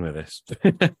getting with this?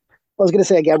 I was going to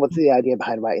say, again, with the idea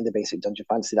behind writing the basic dungeon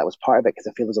fantasy, that was part of it, because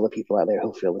I feel there's other people out there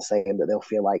who feel the same, that they'll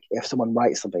feel like if someone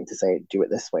writes something to say, do it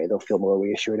this way, they'll feel more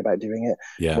reassured about doing it.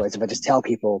 Whereas if I just tell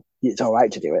people it's all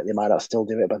right to do it, they might not still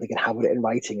do it, but they can have it in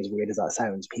writing, as weird as that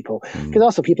sounds. Because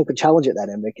also people can challenge it then,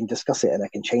 and they can discuss it, and I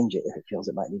can change it if it feels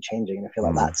it might need changing. And I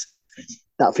feel like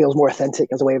that feels more authentic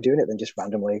as a way of doing it than just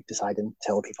randomly deciding,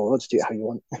 tell people, let's do it how you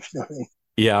want. You know what I mean?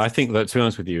 Yeah, I think that, to be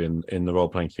honest with you, in the role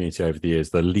playing community over the years,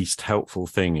 the least helpful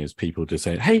thing is people just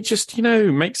saying, "Hey, just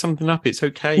make something up. It's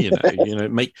okay,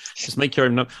 make your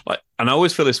own like." And I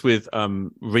always feel this with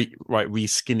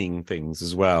reskinning things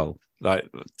as well. Like,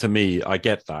 to me, I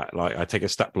get that. Like, I take a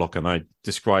stat block and I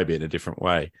describe it in a different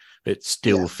way. It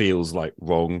still feels like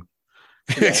wrong.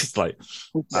 Yeah, It's like,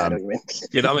 I know what you mean.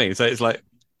 you know what I mean? So it's like,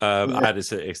 I Yeah. had this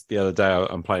the other day.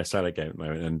 I'm playing a solo game at the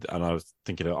moment, and I was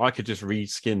thinking, I could just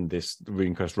reskin this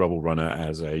RuneQuest Rubble Runner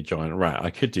as a giant rat. I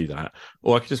could do that,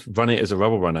 or I could just run it as a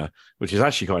Rubble Runner, which is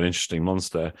actually quite an interesting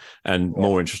monster and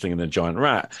more interesting than a giant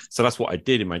rat. So that's what I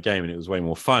did in my game, and it was way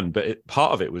more fun. But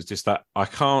part of it was just that I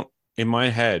can't, in my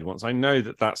head, once I know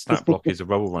that stat block is a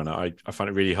Rubble Runner, I find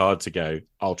it really hard to go,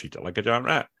 I'll treat it like a giant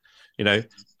rat, you know.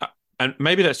 And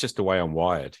maybe that's just the way I'm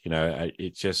wired,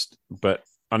 It just, but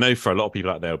I know for a lot of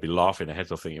people out there will be laughing their heads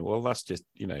off thinking, well, that's just,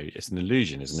 it's an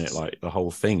illusion, isn't it? Like, the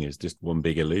whole thing is just one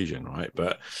big illusion, right?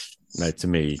 But no, to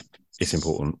me, it's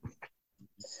important.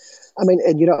 I mean,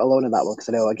 and you're not alone in that one, because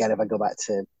I know, again, if I go back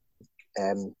to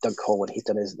Doug Cole, when he's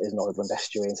done his Northern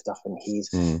Estuary and stuff, and he's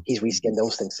reskinned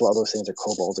those things. A lot of those things are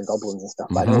kobolds and goblins and stuff.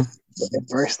 But I know,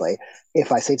 firstly, if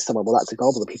I say to someone, well, that's a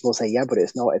goblin, people will say, yeah, but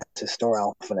it's not. It's a store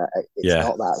elf, and it's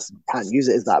not that. You can't use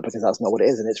it as that because that's not what it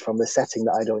is, and it's from the setting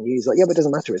that I don't use. Like, yeah, but it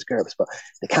doesn't matter, it's GURPS, but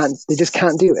they just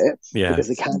can't do it because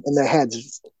they can't, in their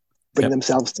heads, bring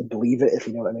themselves to believe it, if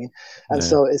you know what I mean. And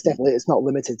so it's not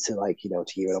limited to, like, to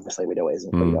you, and obviously we know it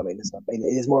isn't, but you know what I mean.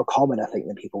 It is more common, I think,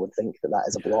 than people would think that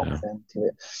is a block then to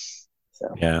it.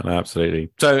 So. Yeah,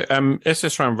 absolutely. So let's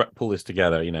just try and pull this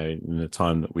together, in the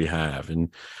time that we have. And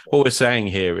what we're saying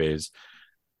here is,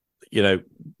 we're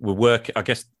working, I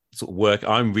guess,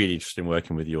 I'm really interested in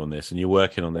working with you on this, and you're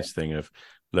working on this thing of,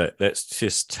 let's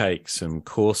just take some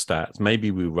core stats,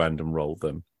 maybe we random roll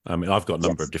them. I mean, I've got a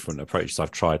number of different approaches. I've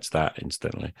tried that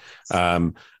instantly.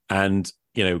 And,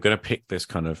 we're going to pick this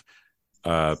kind of,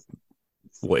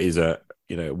 what is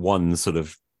one sort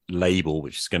of label,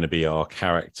 which is going to be our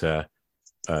character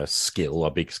skill, our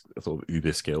big sort of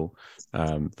uber skill,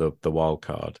 the wild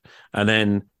card. And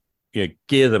then,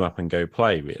 gear them up and go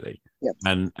play, really. Yep.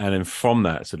 And then from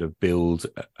that, sort of build,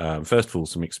 first of all,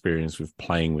 some experience with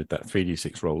playing with that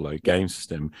 3d6 roll load game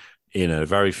system in a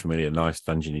very familiar, nice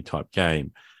dungeony type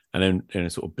game. And then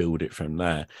sort of build it from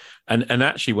there. And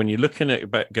actually, when you're looking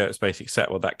at GURPS basic set,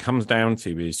 what that comes down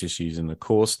to is just using the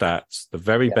core stats, the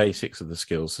very basics of the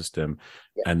skill system,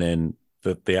 and then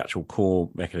the actual core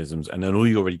mechanisms. And then all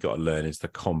you already got to learn is the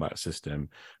combat system,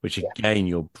 which again,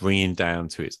 you're bringing down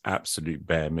to its absolute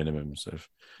bare minimums of,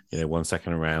 1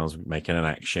 second rounds, making an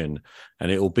action,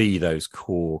 and it will be those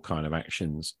core kind of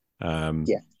actions. And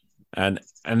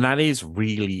that is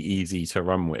really easy to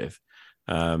run with.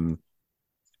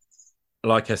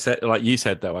 Like I said, like you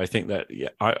said, though, I think that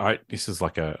I this is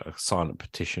like a silent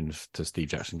petition to Steve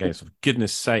Jackson Games. For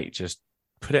goodness sake, just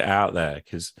put it out there,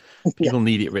 because people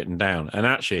need it written down. And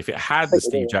actually, if it had the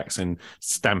Steve Jackson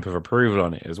stamp of approval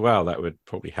on it as well, that would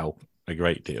probably help a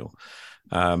great deal.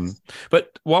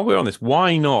 But while we're on this,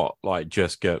 why not like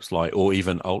just GURPS Light or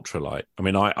even Ultralight? I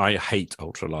mean, I hate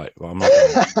Ultralight, but I'm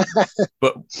not.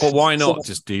 but why not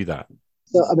just do that?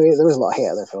 So, I mean, there was a lot of hate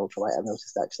out there for Ultralight. I've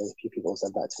noticed, actually, a few people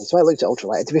said that to me. So I looked at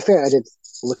Ultralight. And to be fair, I did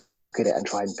look at it and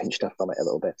try and pinch stuff from it a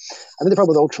little bit. I think the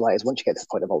problem with Ultralight is, once you get to the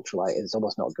point of Ultralight, it's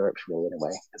almost not GURPS really, in a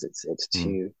way, because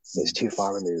it's too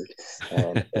far removed.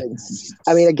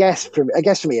 I mean, I guess for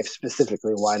me, if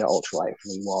specifically why not Ultralight for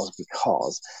me was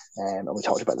because, and we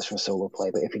talked about this from solo play,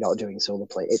 but if you're not doing solo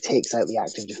play, it takes out the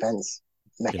active defense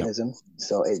mechanism,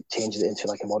 so it changes it into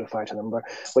like a modifier to number,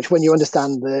 which, when you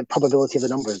understand the probability of the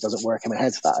numbers, doesn't work in my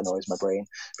head, so that annoys my brain,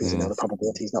 because I know the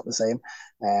probability is not the same.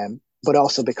 But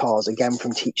also because, again,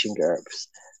 from teaching GURPS,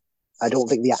 I don't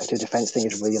think the active defense thing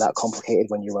is really that complicated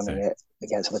when you're running it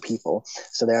against other people.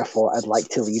 So therefore, I'd like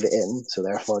to leave it in. So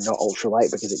therefore, not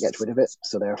Ultralight, because it gets rid of it.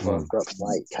 So therefore, GURPS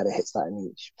Light kind of hits that in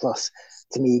each. Plus,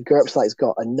 to me, GURPS Light's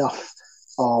got enough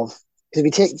of, because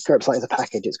if you take GURPS Light as a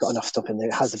package, it's got enough stuff in there.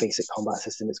 It has the basic combat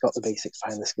system. It's got the basics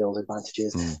behind the skills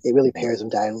advantages. It really pares them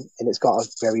down. And it's got a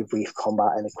very brief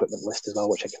combat and equipment list as well,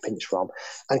 which I can pinch from.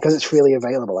 And because it's freely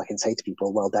available, I can say to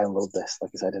people, well, download this,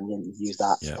 like I said, and use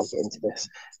that to plug it into this.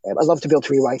 I'd love to be able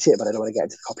to rewrite it, but I don't want to get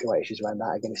into the copyright issues around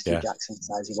that. Again, if Steve Jackson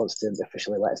decides he wants to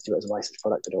officially let us do it as a licensed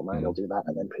product, I don't mind. I'll do that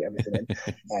and then put everything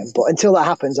in. But until that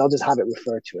happens, I'll just have it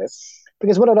referred to it.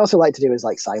 Because what I'd also like to do is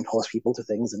like signpost people to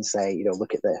things and say,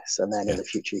 look at this, and then in the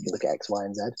future you can look at X, Y,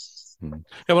 and Z.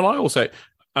 Yeah, well, I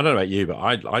don't know about you, but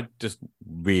I just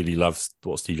really love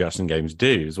what Steve Jackson Games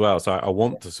do as well. So I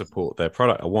want to support their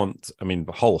product. The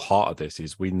whole heart of this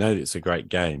is we know it's a great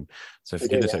game. So for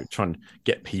goodness sake, try and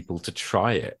get people to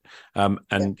try it.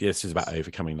 This is about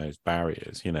overcoming those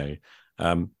barriers,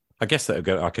 I guess that,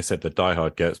 like I said, the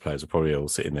diehard GURPS players are probably all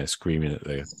sitting there screaming at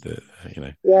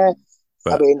Yeah.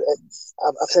 But,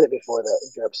 I've said it before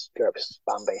that GURPS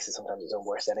fan base is sometimes its own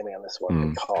worst enemy on this one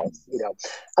because,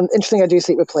 and interesting, I do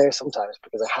see it with players sometimes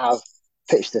because I have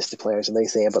pitched this to players and they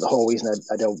say, but the whole reason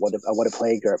I want to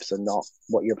play GURPS and not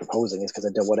what you're proposing is because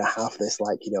I don't want to have this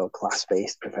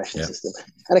class-based profession system.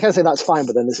 And I kind of say that's fine,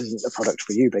 but then this isn't a product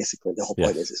for you. Basically, the whole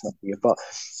point is it's not for you. But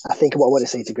I think what I want to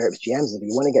say to GURPS GMs is if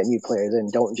you want to get new players in,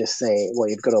 don't just say, well,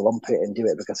 you've got to lump it and do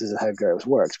it because this is how GURPS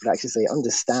works, but actually say,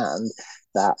 understand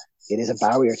that it is a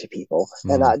barrier to people,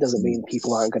 and that doesn't mean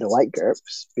people aren't going to like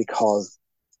GURPS because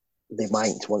they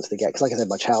might once they get. Because, like I said,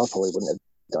 my child probably wouldn't have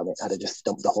done it. I'd have just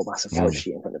dumped the whole massive character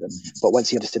sheet in front of him. But once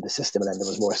he understood the system, and then there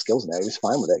was more skills now, he was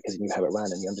fine with it because he knew how it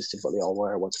ran and he understood what they all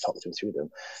were. Once I talked to him through them,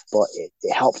 but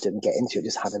it helped him get into it.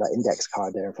 Just having that index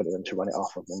card there in front of him to run it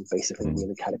off of, and basically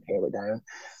really kind of pare it down.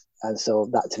 And so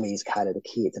that to me is kind of the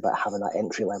key. It's about having that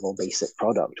entry level basic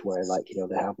product where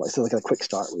they have it's like a quick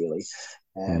start really.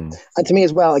 And to me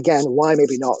as well, again, why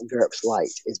maybe not GURPS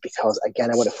Lite is because,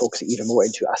 again, I want to focus it even more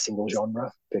into a single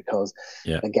genre because,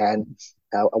 again,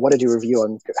 I want to do a review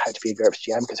on how to be a GURPS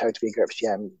GM because how to be a GURPS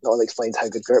GM not only explains how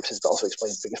good GURPS is, but also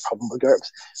explains the biggest problem with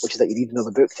GURPS, which is that you need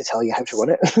another book to tell you how to run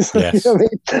it. Yes. You know what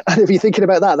I mean? And if you're thinking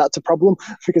about that, that's a problem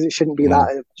because it shouldn't be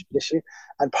that issue.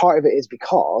 And part of it is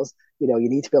because you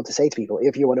need to be able to say to people,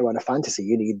 if you want to run a fantasy,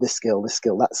 you need this skill,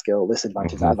 that skill, this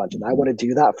advantage, that advantage. And I want to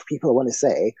do that for people. I want to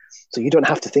say, so you don't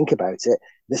have to think about it.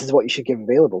 This is what you should give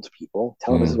available to people.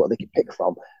 Tell them this is what they can pick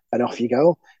from. And off you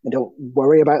go. And don't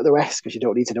worry about the rest because you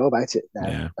don't need to know about it now.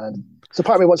 Yeah. And so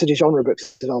part of me wants to do genre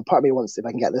books as well. Part of me wants, if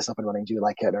I can get this up and running, do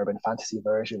like an urban fantasy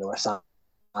version or a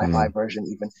sci-fi version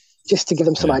even, just to give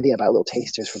them some idea about little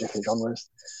tasters for different genres.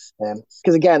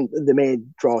 Because again, the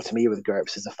main draw to me with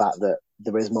GURPS is the fact that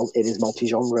it is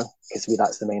multi-genre. Because to me,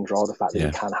 that's the main draw, the fact that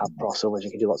you can have crossovers,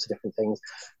 you can do lots of different things.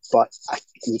 But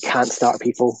you can't start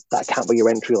people. That can't be your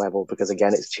entry level because,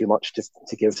 again, it's too much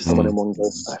to give to someone in one go,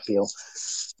 I feel.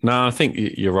 No, I think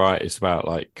you're right. It's about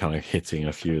kind of hitting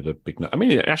a few of the big.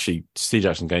 Actually, Steve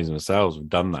Jackson Games themselves have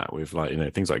done that with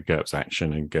things like GURPS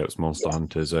Action and GURPS Monster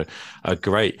Hunters are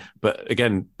great. But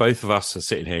again, both of us are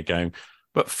sitting here going,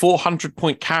 but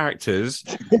 400-point characters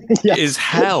is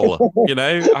hell.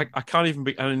 I can't even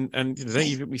be, and don't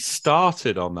even be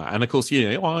started on that. And of course,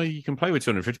 you can play with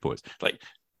 250 points.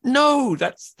 No,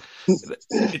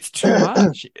 it's too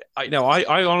much.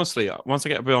 I honestly, once I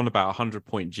get beyond about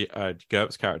 100-point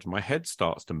GURPS character, my head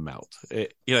starts to melt.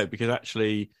 Because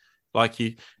actually,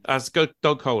 as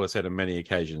Doug Cole has said on many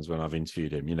occasions when I've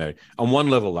interviewed him, on one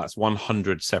level that's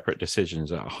 100 separate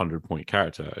decisions at a 100-point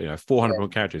character.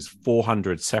 400-point characters,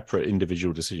 400 separate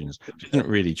individual decisions. Which isn't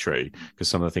really true because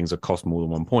some of the things that cost more than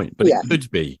 1 point, but it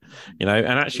could be. And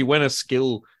actually, when a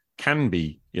skill can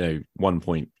be 1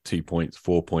 point, 2 points,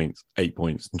 4 points, 8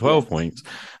 points, and 12 points.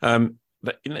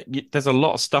 There's a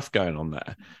lot of stuff going on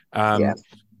there.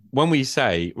 When we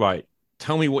say, right,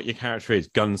 tell me what your character is: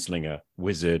 gunslinger,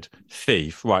 wizard,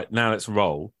 thief. Right, now let's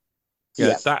roll.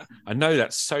 That I know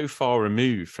that's so far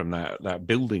removed from that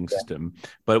building system,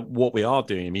 but what we are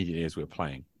doing immediately is we're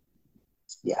playing.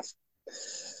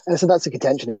 And so that's a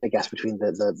contention, I guess, between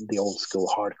the old school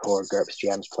hardcore GURPS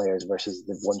GMs players versus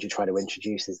the ones you try to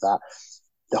introduce. Is that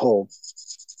the whole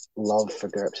love for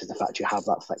GURPS is the fact you have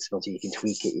that flexibility, you can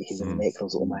tweak it, you can really make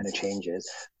those little minor changes,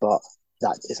 but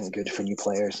that isn't good for new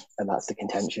players, and that's the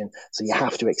contention. So you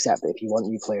have to accept that if you want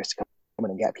new players to come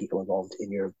in and get people involved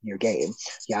in your game,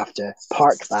 you have to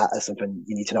park that as something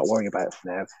you need to not worry about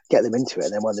for now, get them into it,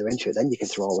 and then when they're into it, then you can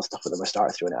throw all the stuff at them or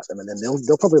start throwing at them, and then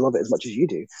they'll probably love it as much as you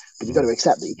do. But you've got to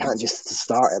accept that you can't just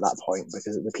start at that point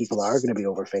because the people are going to be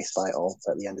overfaced by it all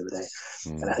at the end of the day.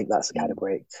 And I think that's the kind of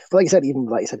break. But like you said, even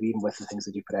with the things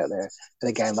that you put out there, and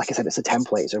again, like I said, it's the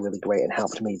templates are really great and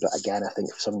helped me, but again, I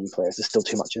think for some new players there's still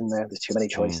too much in there, there's too many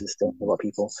choices still for a lot of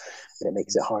people, and it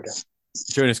makes it harder.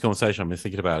 During this conversation, I've been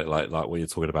thinking about it like what you're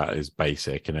talking about is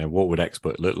basic. What would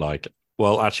expert look like?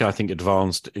 Well, actually, I think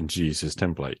advanced introduces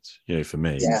templates. For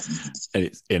me,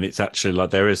 and it's actually like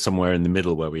there is somewhere in the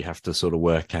middle where we have to sort of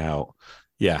work out,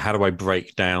 how do I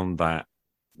break down that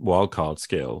wildcard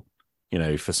skill,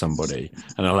 for somebody,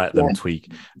 and I let them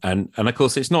tweak. And of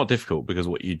course, it's not difficult because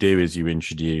what you do is you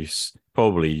introduce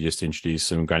some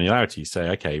granularity. Say,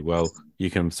 okay, well, you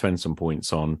can spend some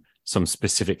points on some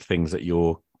specific things that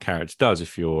your character does.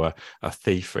 If you're a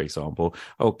thief, for example,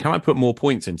 can I put more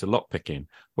points into lockpicking?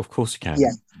 Of course you can.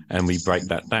 And we break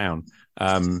that down.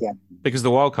 Because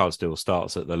the wildcard still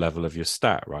starts at the level of your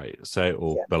stat, right? So,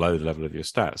 or below the level of your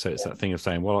stat. So it's that thing of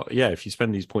saying, well, yeah, if you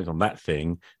spend these points on that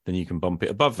thing, then you can bump it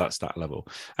above that stat level.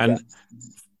 And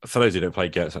for those who don't play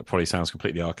GURPS, that probably sounds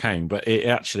completely arcane, but it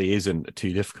actually isn't a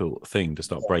too difficult thing to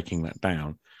start breaking that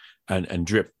down and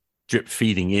drip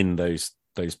feeding in those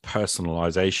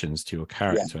personalizations to your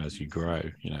character as you grow,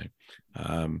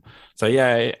 so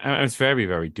it's very,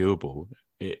 very doable.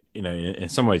 In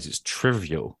some ways it's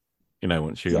trivial,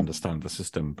 once you understand the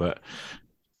system, but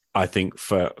I think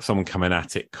for someone coming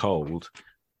at it cold,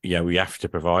 we have to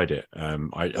provide it. I'm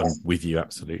with you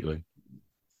absolutely.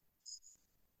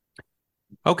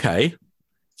 Okay.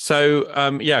 So,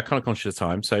 kind of conscious of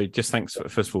time. So just thanks,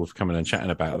 first of all, for coming and chatting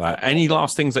about that. Any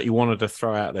last things that you wanted to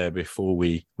throw out there before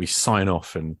we sign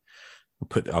off and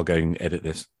I'll go and edit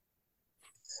this?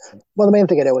 Well, the main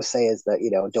thing I'd always say is that,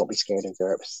 don't be scared of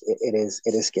GURPS. It is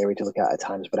scary to look at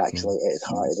times, but actually it is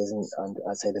hard. It isn't. And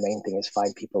I'd say the main thing is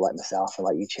find people like myself and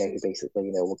like you, Che, who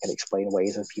basically, can explain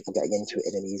ways of people getting into it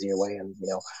in an easier way and,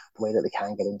 the way that they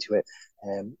can get into it.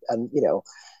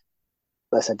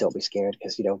 Like I said, don't be scared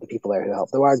because, the people there who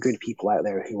help, there are good people out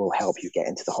there who will help you get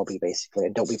into the hobby, basically.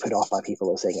 And don't be put off by people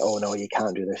that are saying, oh, no, you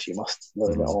can't do this. You must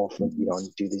learn it all from,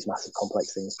 and do these massive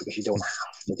complex things because you don't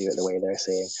have to do it the way they're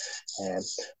saying.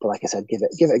 But like I said, give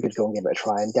it a good go and give it a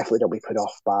try. And definitely don't be put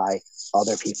off by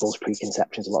other people's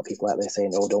preconceptions. A lot of people out there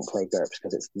saying, oh, don't play GURPS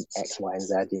because it's X, Y, and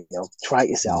Z. Try it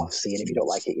yourself, see it. If you don't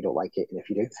like it, you don't like it. And if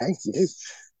you do, hey, you do.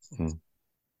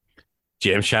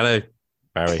 GMShadow.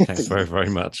 Barry, thanks very, very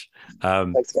much.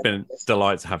 It's been a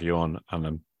delight to have you on,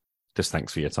 and just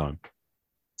thanks for your time.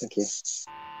 Thank you.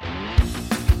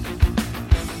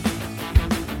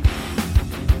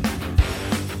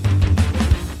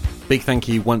 Big thank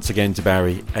you once again to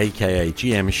Barry, aka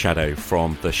GMShadow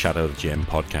from the Shadow of the GM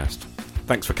podcast.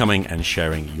 Thanks for coming and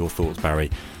sharing your thoughts, Barry.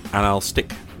 And I'll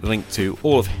stick the link to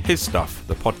all of his stuff,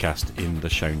 the podcast, in the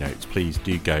show notes. Please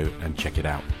do go and check it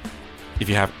out. If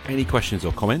you have any questions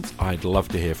or comments, I'd love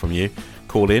to hear from you.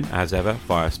 Call in, as ever,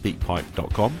 via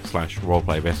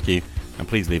speakpipe.com/roleplayrescue, and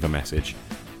please leave a message.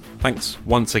 Thanks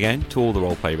once again to all the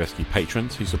Roleplay Rescue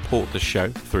patrons who support the show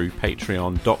through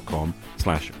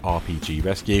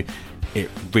patreon.com/rpgrescue. It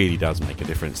really does make a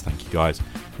difference. Thank you, guys.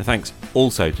 And thanks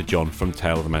also to John from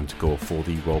Tale of the Manticore for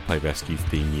the Roleplay Rescue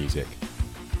theme music.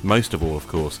 Most of all, of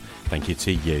course, thank you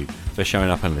to you for showing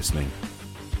up and listening.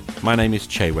 My name is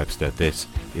Che Webster. This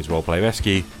is Roleplay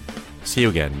Rescue. See you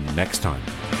again next time.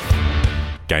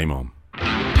 Game on.